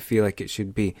to what you feel like it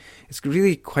should be. It's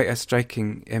really quite a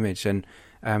striking image. And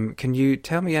can you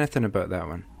tell me anything about that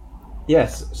one?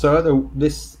 Yes. So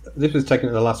this was taken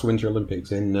at the last Winter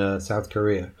Olympics in South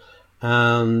Korea,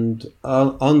 and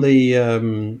on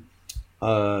the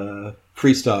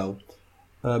freestyle,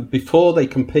 before they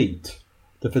compete,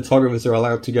 the photographers are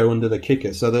allowed to go under the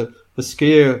kicker. So the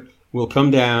skier will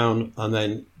come down and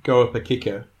then go up a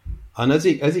kicker, and as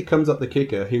he comes up the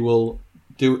kicker, he or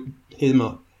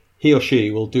she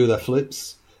will do their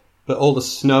flips, but all the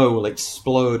snow will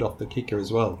explode off the kicker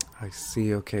as well. I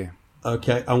see.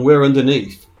 Okay, and we're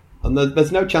underneath, and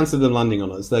there's no chance of them landing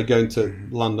on us. They're going to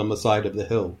land on the side of the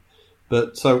hill,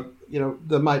 but so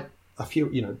there might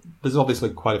there's obviously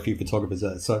quite a few photographers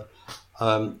there. So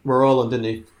we're all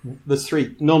underneath. There's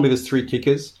three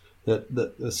kickers that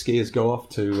the skiers go off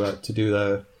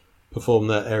to perform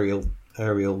their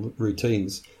aerial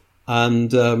routines,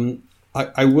 and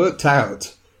I worked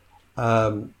out.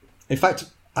 In fact,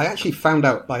 I actually found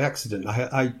out by accident.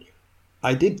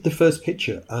 I did the first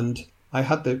picture and I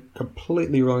had the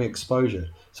completely wrong exposure.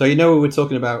 So we were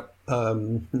talking about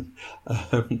auto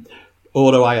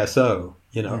ISO.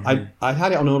 I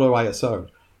had it on auto ISO,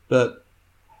 but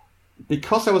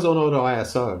because I was on auto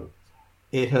ISO,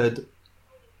 it had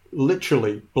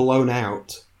literally blown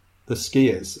out the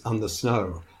skiers and the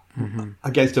snow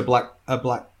against a black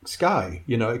sky.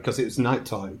 Because it was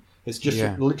nighttime. It's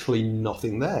just literally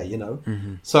nothing there.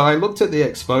 So I looked at the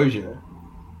exposure.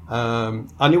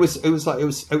 And it was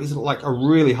like a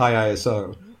really high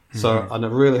ISO, and a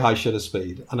really high shutter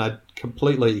speed, and I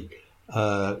completely,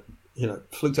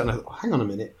 flicked it and I thought, hang on a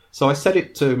minute. So I set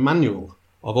it to manual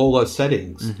of all those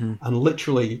settings, and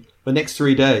literally the next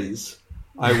 3 days,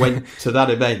 I went to that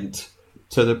event,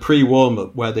 to the pre-warm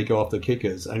up where they go off the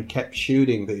kickers, and kept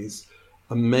shooting these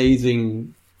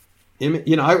amazing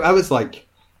I was like,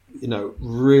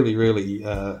 really, really,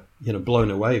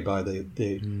 blown away by the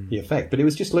effect. But it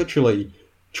was just literally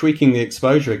tweaking the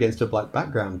exposure against a black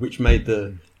background, which made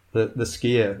the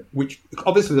skier, which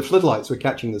obviously the floodlights were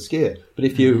catching the skier, but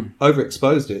if you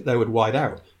overexposed it, they would wide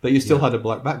out, but you still had a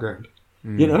black background.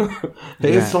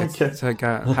 It's like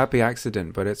a happy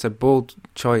accident, but it's a bold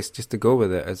choice just to go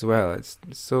with it as well. It's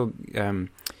so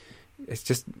it's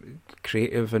just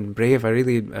creative and brave. I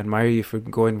really admire you for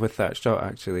going with that shot,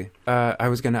 actually. I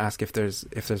was going to ask if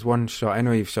there's one shot. I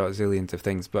know you've shot zillions of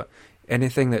things, but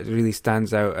anything that really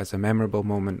stands out as a memorable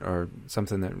moment, or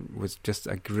something that was just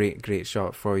a great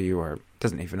shot for you, or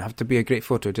doesn't even have to be a great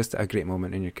photo, just a great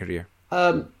moment in your career?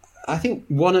 I think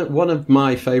one of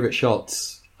my favourite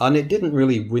shots, and it didn't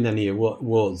really win any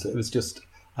awards, it was just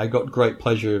I got great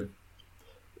pleasure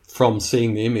from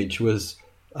seeing the image, was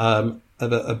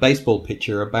a baseball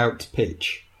pitcher about to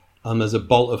pitch, and there's a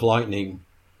bolt of lightning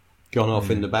gone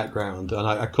off in the background, and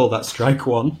I call that strike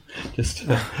one, just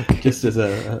as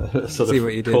a sort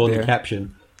of corny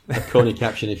caption,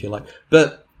 if you like.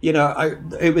 But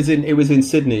it was in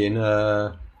Sydney, in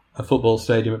a football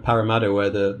stadium at Parramatta, where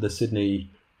the Sydney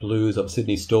Blues or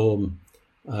Sydney Storm,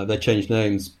 they changed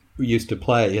names, used to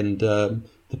play, and the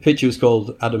pitcher was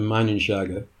called Adam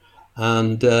Meinenschlager,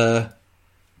 and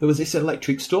there was this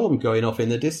electric storm going off in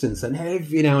the distance, and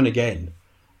every now and again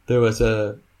there was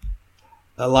a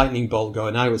lightning bolt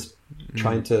going. I was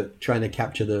trying to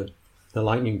capture the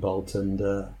lightning bolt, and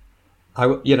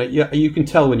you can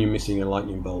tell when you're missing a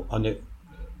lightning bolt, and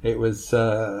it was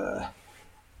I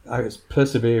was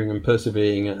persevering,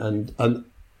 and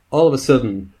all of a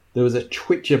sudden there was a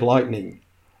twitch of lightning,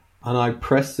 and I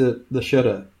pressed the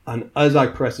shutter, and as I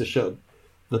pressed the shutter,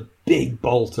 the big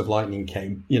bolt of lightning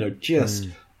came,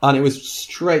 and it was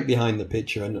straight behind the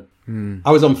picture, and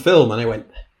I was on film, and I went,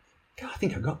 God, I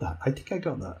think I got that.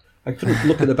 I couldn't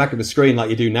look at the back of the screen like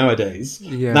you do nowadays.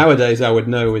 Yeah. Nowadays, I would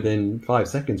know within 5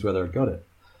 seconds whether I'd got it.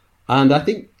 And I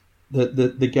think that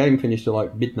the game finished at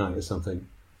like midnight or something,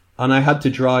 and I had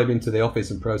to drive into the office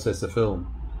and process the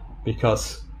film,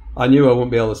 because I knew I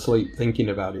wouldn't be able to sleep thinking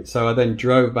about it. So I then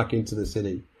drove back into the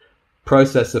city,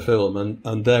 processed the film,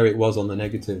 and there it was on the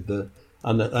negative.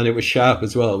 And it was sharp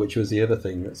as well, which was the other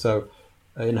thing. So,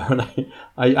 and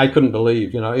I couldn't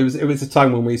believe, it was a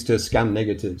time when we used to scan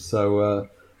negatives. So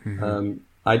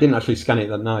I didn't actually scan it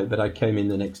that night, but I came in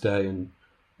the next day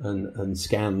and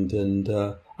scanned, and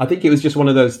I think it was just one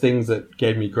of those things that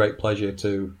gave me great pleasure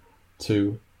to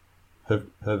have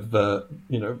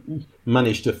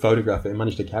managed to photograph it and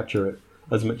managed to capture it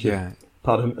as much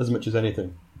as much as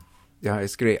anything. Yeah,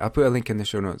 it's great. I'll put a link in the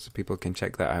show notes so people can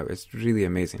check that out. It's really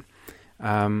amazing.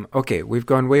 Okay, we've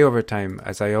gone way over time,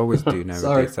 as I always do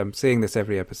nowadays. I'm saying this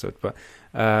every episode, but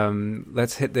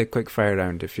let's hit the quick fire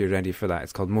round if you're ready for that.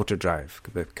 It's called Motor Drive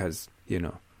because,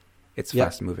 it's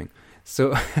fast moving.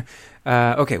 So,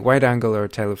 okay, wide angle or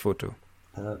telephoto?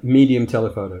 Medium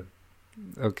telephoto.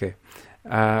 Okay.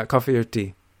 Coffee or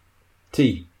tea?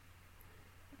 Tea.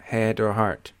 Head or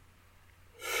heart?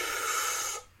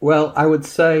 Well, I would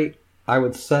say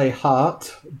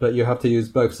heart, but you have to use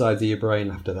both sides of your brain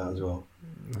after that as well.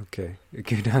 Okay,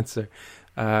 good answer.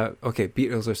 Okay,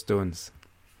 Beatles or Stones?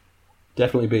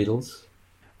 Definitely Beatles.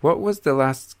 What was the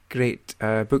last great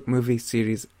book, movie,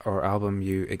 series, or album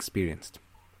you experienced?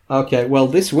 Okay, well,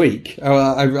 this week,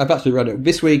 I've actually read it.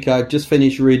 This week, I've just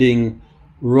finished reading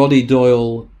Roddy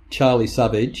Doyle, Charlie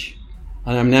Savage,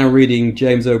 and I'm now reading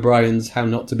James O'Brien's How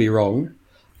Not to Be Wrong.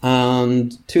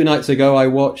 And 2 nights ago, I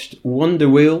watched Wonder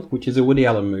Wheel, which is a Woody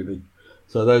Allen movie.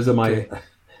 So those are my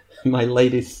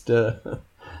latest. And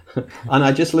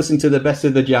I just listened to the Best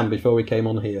of the Jam before we came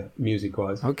on here,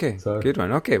 music-wise. Okay, good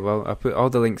one. Okay, well, I'll put all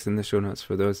the links in the show notes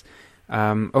for those.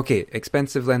 Okay,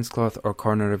 expensive lens cloth or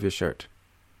corner of your shirt?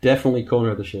 Definitely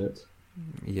corner of the shirt.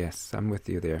 Yes, I'm with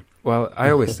you there. Well, I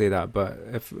always say that, but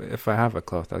if I have a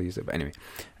cloth, I'll use it. But anyway.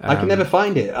 I can never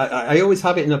find it. I always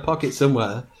have it in a pocket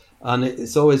somewhere. And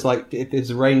it's always like if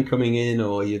there's rain coming in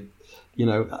or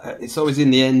it's always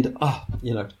in the end, I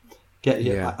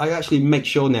actually make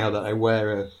sure now that I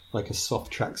wear a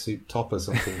soft tracksuit top or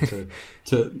something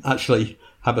to actually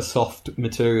have a soft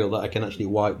material that I can actually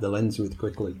wipe the lens with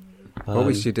quickly. What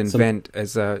we should invent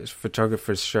is a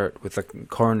photographer's shirt with a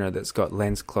corner that's got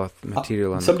lens cloth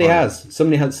material on it.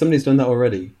 Somebody's done that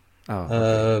already. Oh,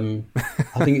 okay.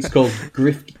 I think it's called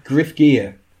Griff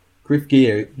Gear. Griff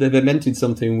Gear. They've invented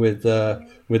something with a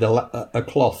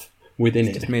cloth within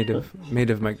it. It's made of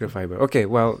microfiber. Okay,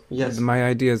 well, yes. My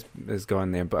idea is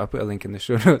gone there, but I'll put a link in the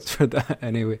show notes for that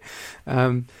anyway.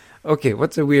 Okay,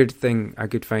 what's a weird thing I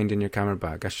could find in your camera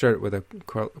bag? A shirt with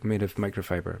made of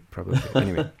microfiber, probably.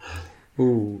 Anyway.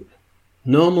 Ooh.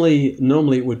 Normally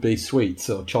it would be sweets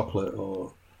or chocolate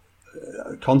or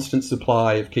a constant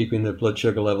supply of keeping the blood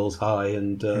sugar levels high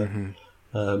and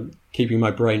keeping my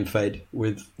brain fed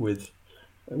with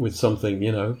something,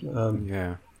 you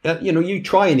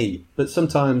try and eat, but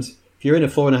sometimes if you're in a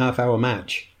 4.5 hour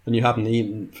match and you haven't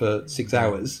eaten for 6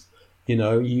 hours, you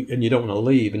don't want to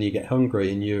leave and you get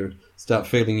hungry and you start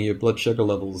feeling your blood sugar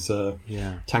levels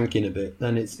tanking a bit,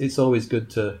 then it's always good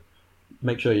to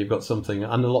make sure you've got something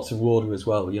and lots of water as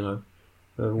well,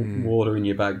 water in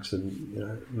your bags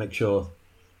and make sure.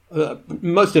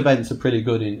 Most events are pretty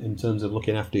good in terms of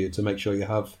looking after you to make sure you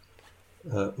have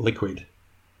liquid,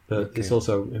 but it's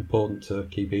also important to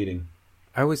keep eating.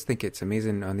 I always think it's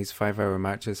amazing on these 5-hour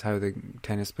matches how the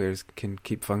tennis players can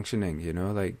keep functioning,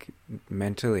 like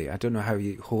mentally. I don't know how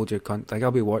you hold your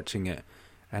I'll be watching it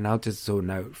and I'll just zone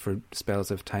out for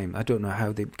spells of time. I don't know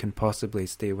how they can possibly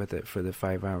stay with it for the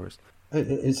 5 hours.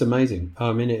 It's amazing.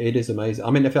 I mean, it is amazing.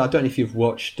 I mean, I don't know if you've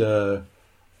watched, Nadal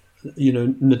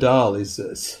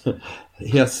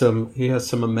he has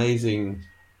some amazing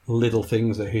little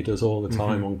things that he does all the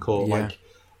time on court. Yeah. Like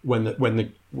when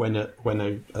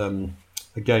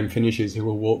a game finishes, he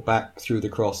will walk back through the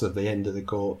cross at the end of the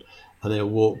court, and he'll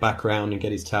walk back around and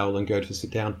get his towel and go to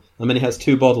sit down. And then he has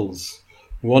 2 bottles.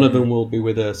 One of them will be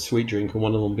with a sweet drink, and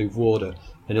one of them will be with water.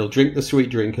 And he'll drink the sweet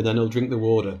drink, and then he'll drink the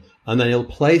water, and then he'll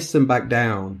place them back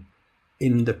down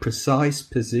in the precise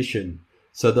position.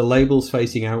 So the label's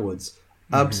facing outwards,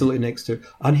 absolutely next to it.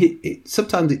 And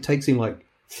sometimes it takes him like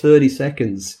 30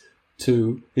 seconds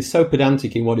he's so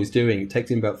pedantic in what he's doing. It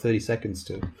takes him about 30 seconds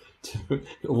to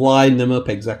line them up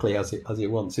exactly as he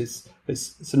wants. It's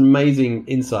an amazing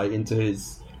insight into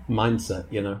his mindset,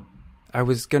 I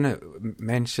was going to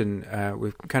mention,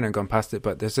 we've kind of gone past it,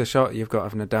 but there's a shot you've got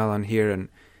of Nadal on here and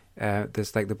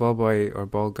there's like the ball boy or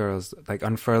ball girls like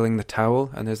unfurling the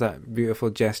towel, and there's that beautiful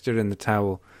gesture in the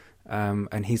towel.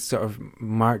 And he's sort of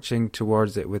marching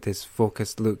towards it with his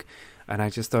focused look. And I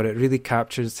just thought it really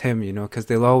captures him, because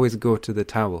they'll always go to the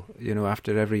towel,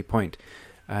 after every point.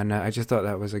 And I just thought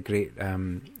that was a great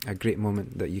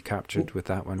moment that you captured with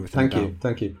that one. Thank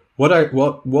you.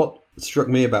 What struck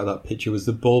me about that picture was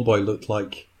the ball boy looked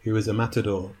like he was a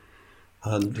matador,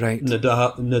 and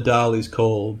Nadal is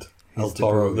called El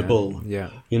Toro, the bull.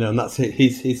 Yeah. And that's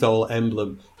his whole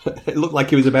emblem. It looked like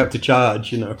he was about to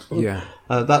charge. Yeah.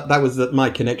 That was my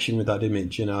connection with that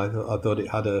image. I thought it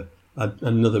had a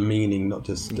another meaning, not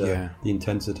just the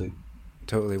intensity.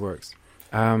 Totally works.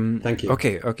 Thank you.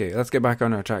 Okay, let's get back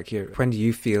on our track here. When do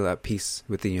you feel at peace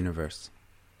with the universe?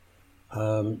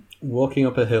 Walking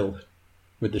up a hill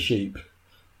with the sheep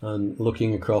and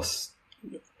looking across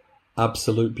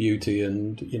absolute beauty,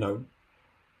 and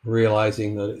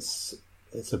realizing that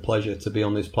it's a pleasure to be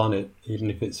on this planet, even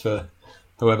if it's for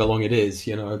however long it is.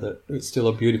 That it's still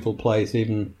a beautiful place,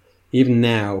 even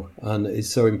now, and it's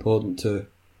so important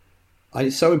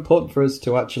for us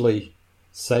to actually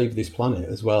save this planet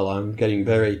as well. I'm getting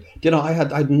very, I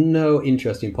had no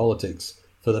interest in politics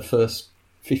for the first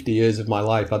 50 years of my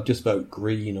life. I'd just vote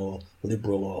Green or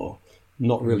Liberal or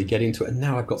not really get into it. And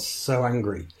now I've got so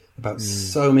angry about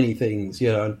so many things,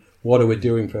 and what are we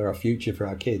doing for our future, for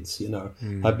our kids?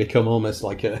 I've become almost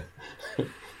like an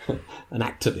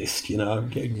activist, I'm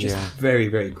getting just very,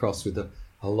 very cross with a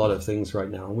lot of things right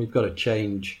now. And we've got to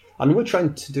change. And we're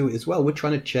trying to do it as well. We're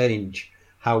trying to change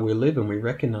how we live, and we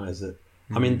recognize it.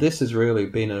 I mean, this has really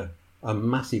been a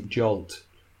massive jolt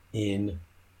in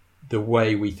the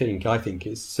way we think. I think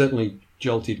it's certainly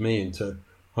jolted me into,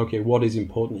 okay, what is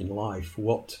important in life?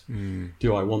 What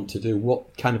do I want to do?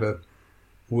 What kind of a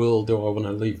world do I want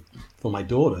to leave for my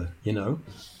daughter,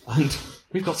 And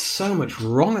we've got so much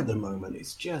wrong at the moment.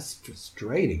 It's just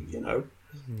frustrating,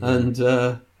 And,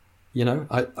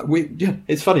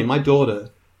 it's funny. My daughter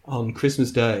on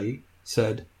Christmas Day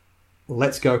said,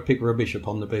 let's go pick rubbish up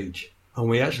on the beach. And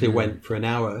we actually went for an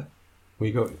hour.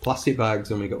 We got plastic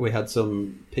bags, and we had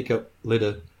some pickup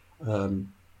litter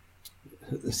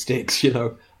sticks,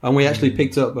 and we actually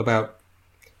picked up about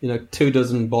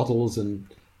 24 bottles, and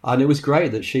it was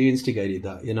great that she instigated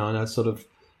that, and I sort of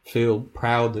feel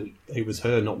proud that it was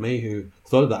her, not me, who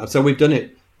thought of that. So we've done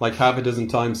it like half a dozen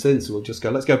times since. We'll just go,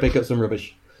 let's go pick up some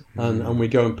rubbish, and we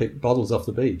go and pick bottles off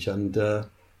the beach, and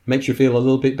makes you feel a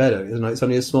little bit better. It's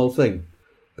only a small thing.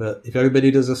 But if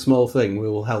everybody does a small thing, we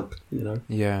will help,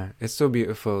 Yeah, it's so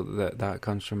beautiful that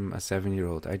comes from a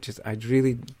 7-year-old. I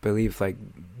really believe like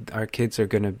our kids are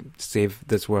going to save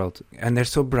this world. And they're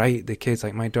so bright, the kids,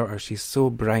 like my daughter, she's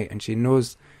so bright and she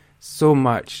knows so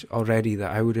much already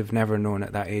that I would have never known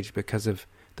at that age because of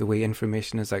the way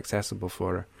information is accessible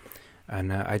for her.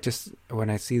 And when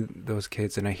I see those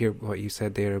kids and I hear what you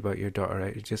said there about your daughter,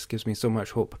 it just gives me so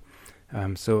much hope.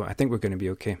 So I think we're going to be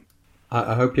okay.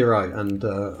 I hope you're right, and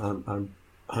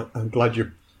I'm glad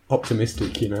you're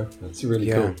optimistic. That's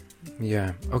really cool.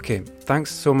 Yeah. Okay.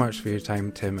 Thanks so much for your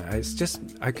time, Tim. It's just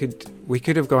we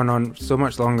could have gone on so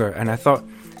much longer, and I thought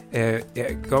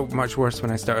it got much worse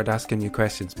when I started asking you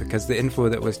questions because the info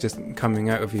that was just coming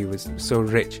out of you was so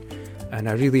rich, and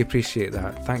I really appreciate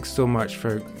that. Thanks so much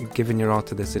for giving your all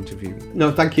to this interview.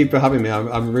 No, thank you for having me.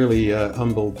 I'm really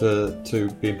humbled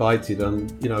to be invited,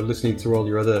 and listening to all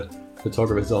your other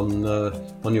photographers on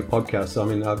your podcast. I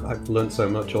mean, I've learned so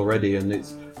much already, and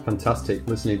it's fantastic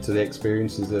listening to the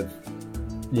experiences of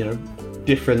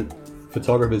different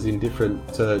photographers in different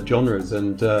genres,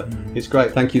 and it's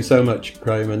great. Thank you so much,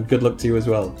 Graham, and good luck to you as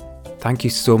well. Thank you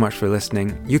so much for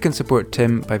listening. You can support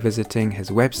Tim by visiting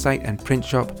his website and print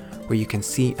shop, where you can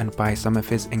see and buy some of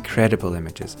his incredible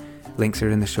images. Links are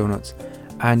in the show notes,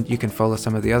 and you can follow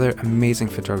some of the other amazing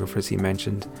photographers he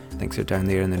mentioned. Links are down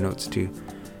there in the notes too.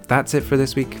 That's it for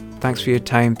this week. Thanks for your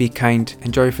time. Be kind.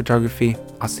 Enjoy photography.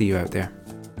 I'll see you out there.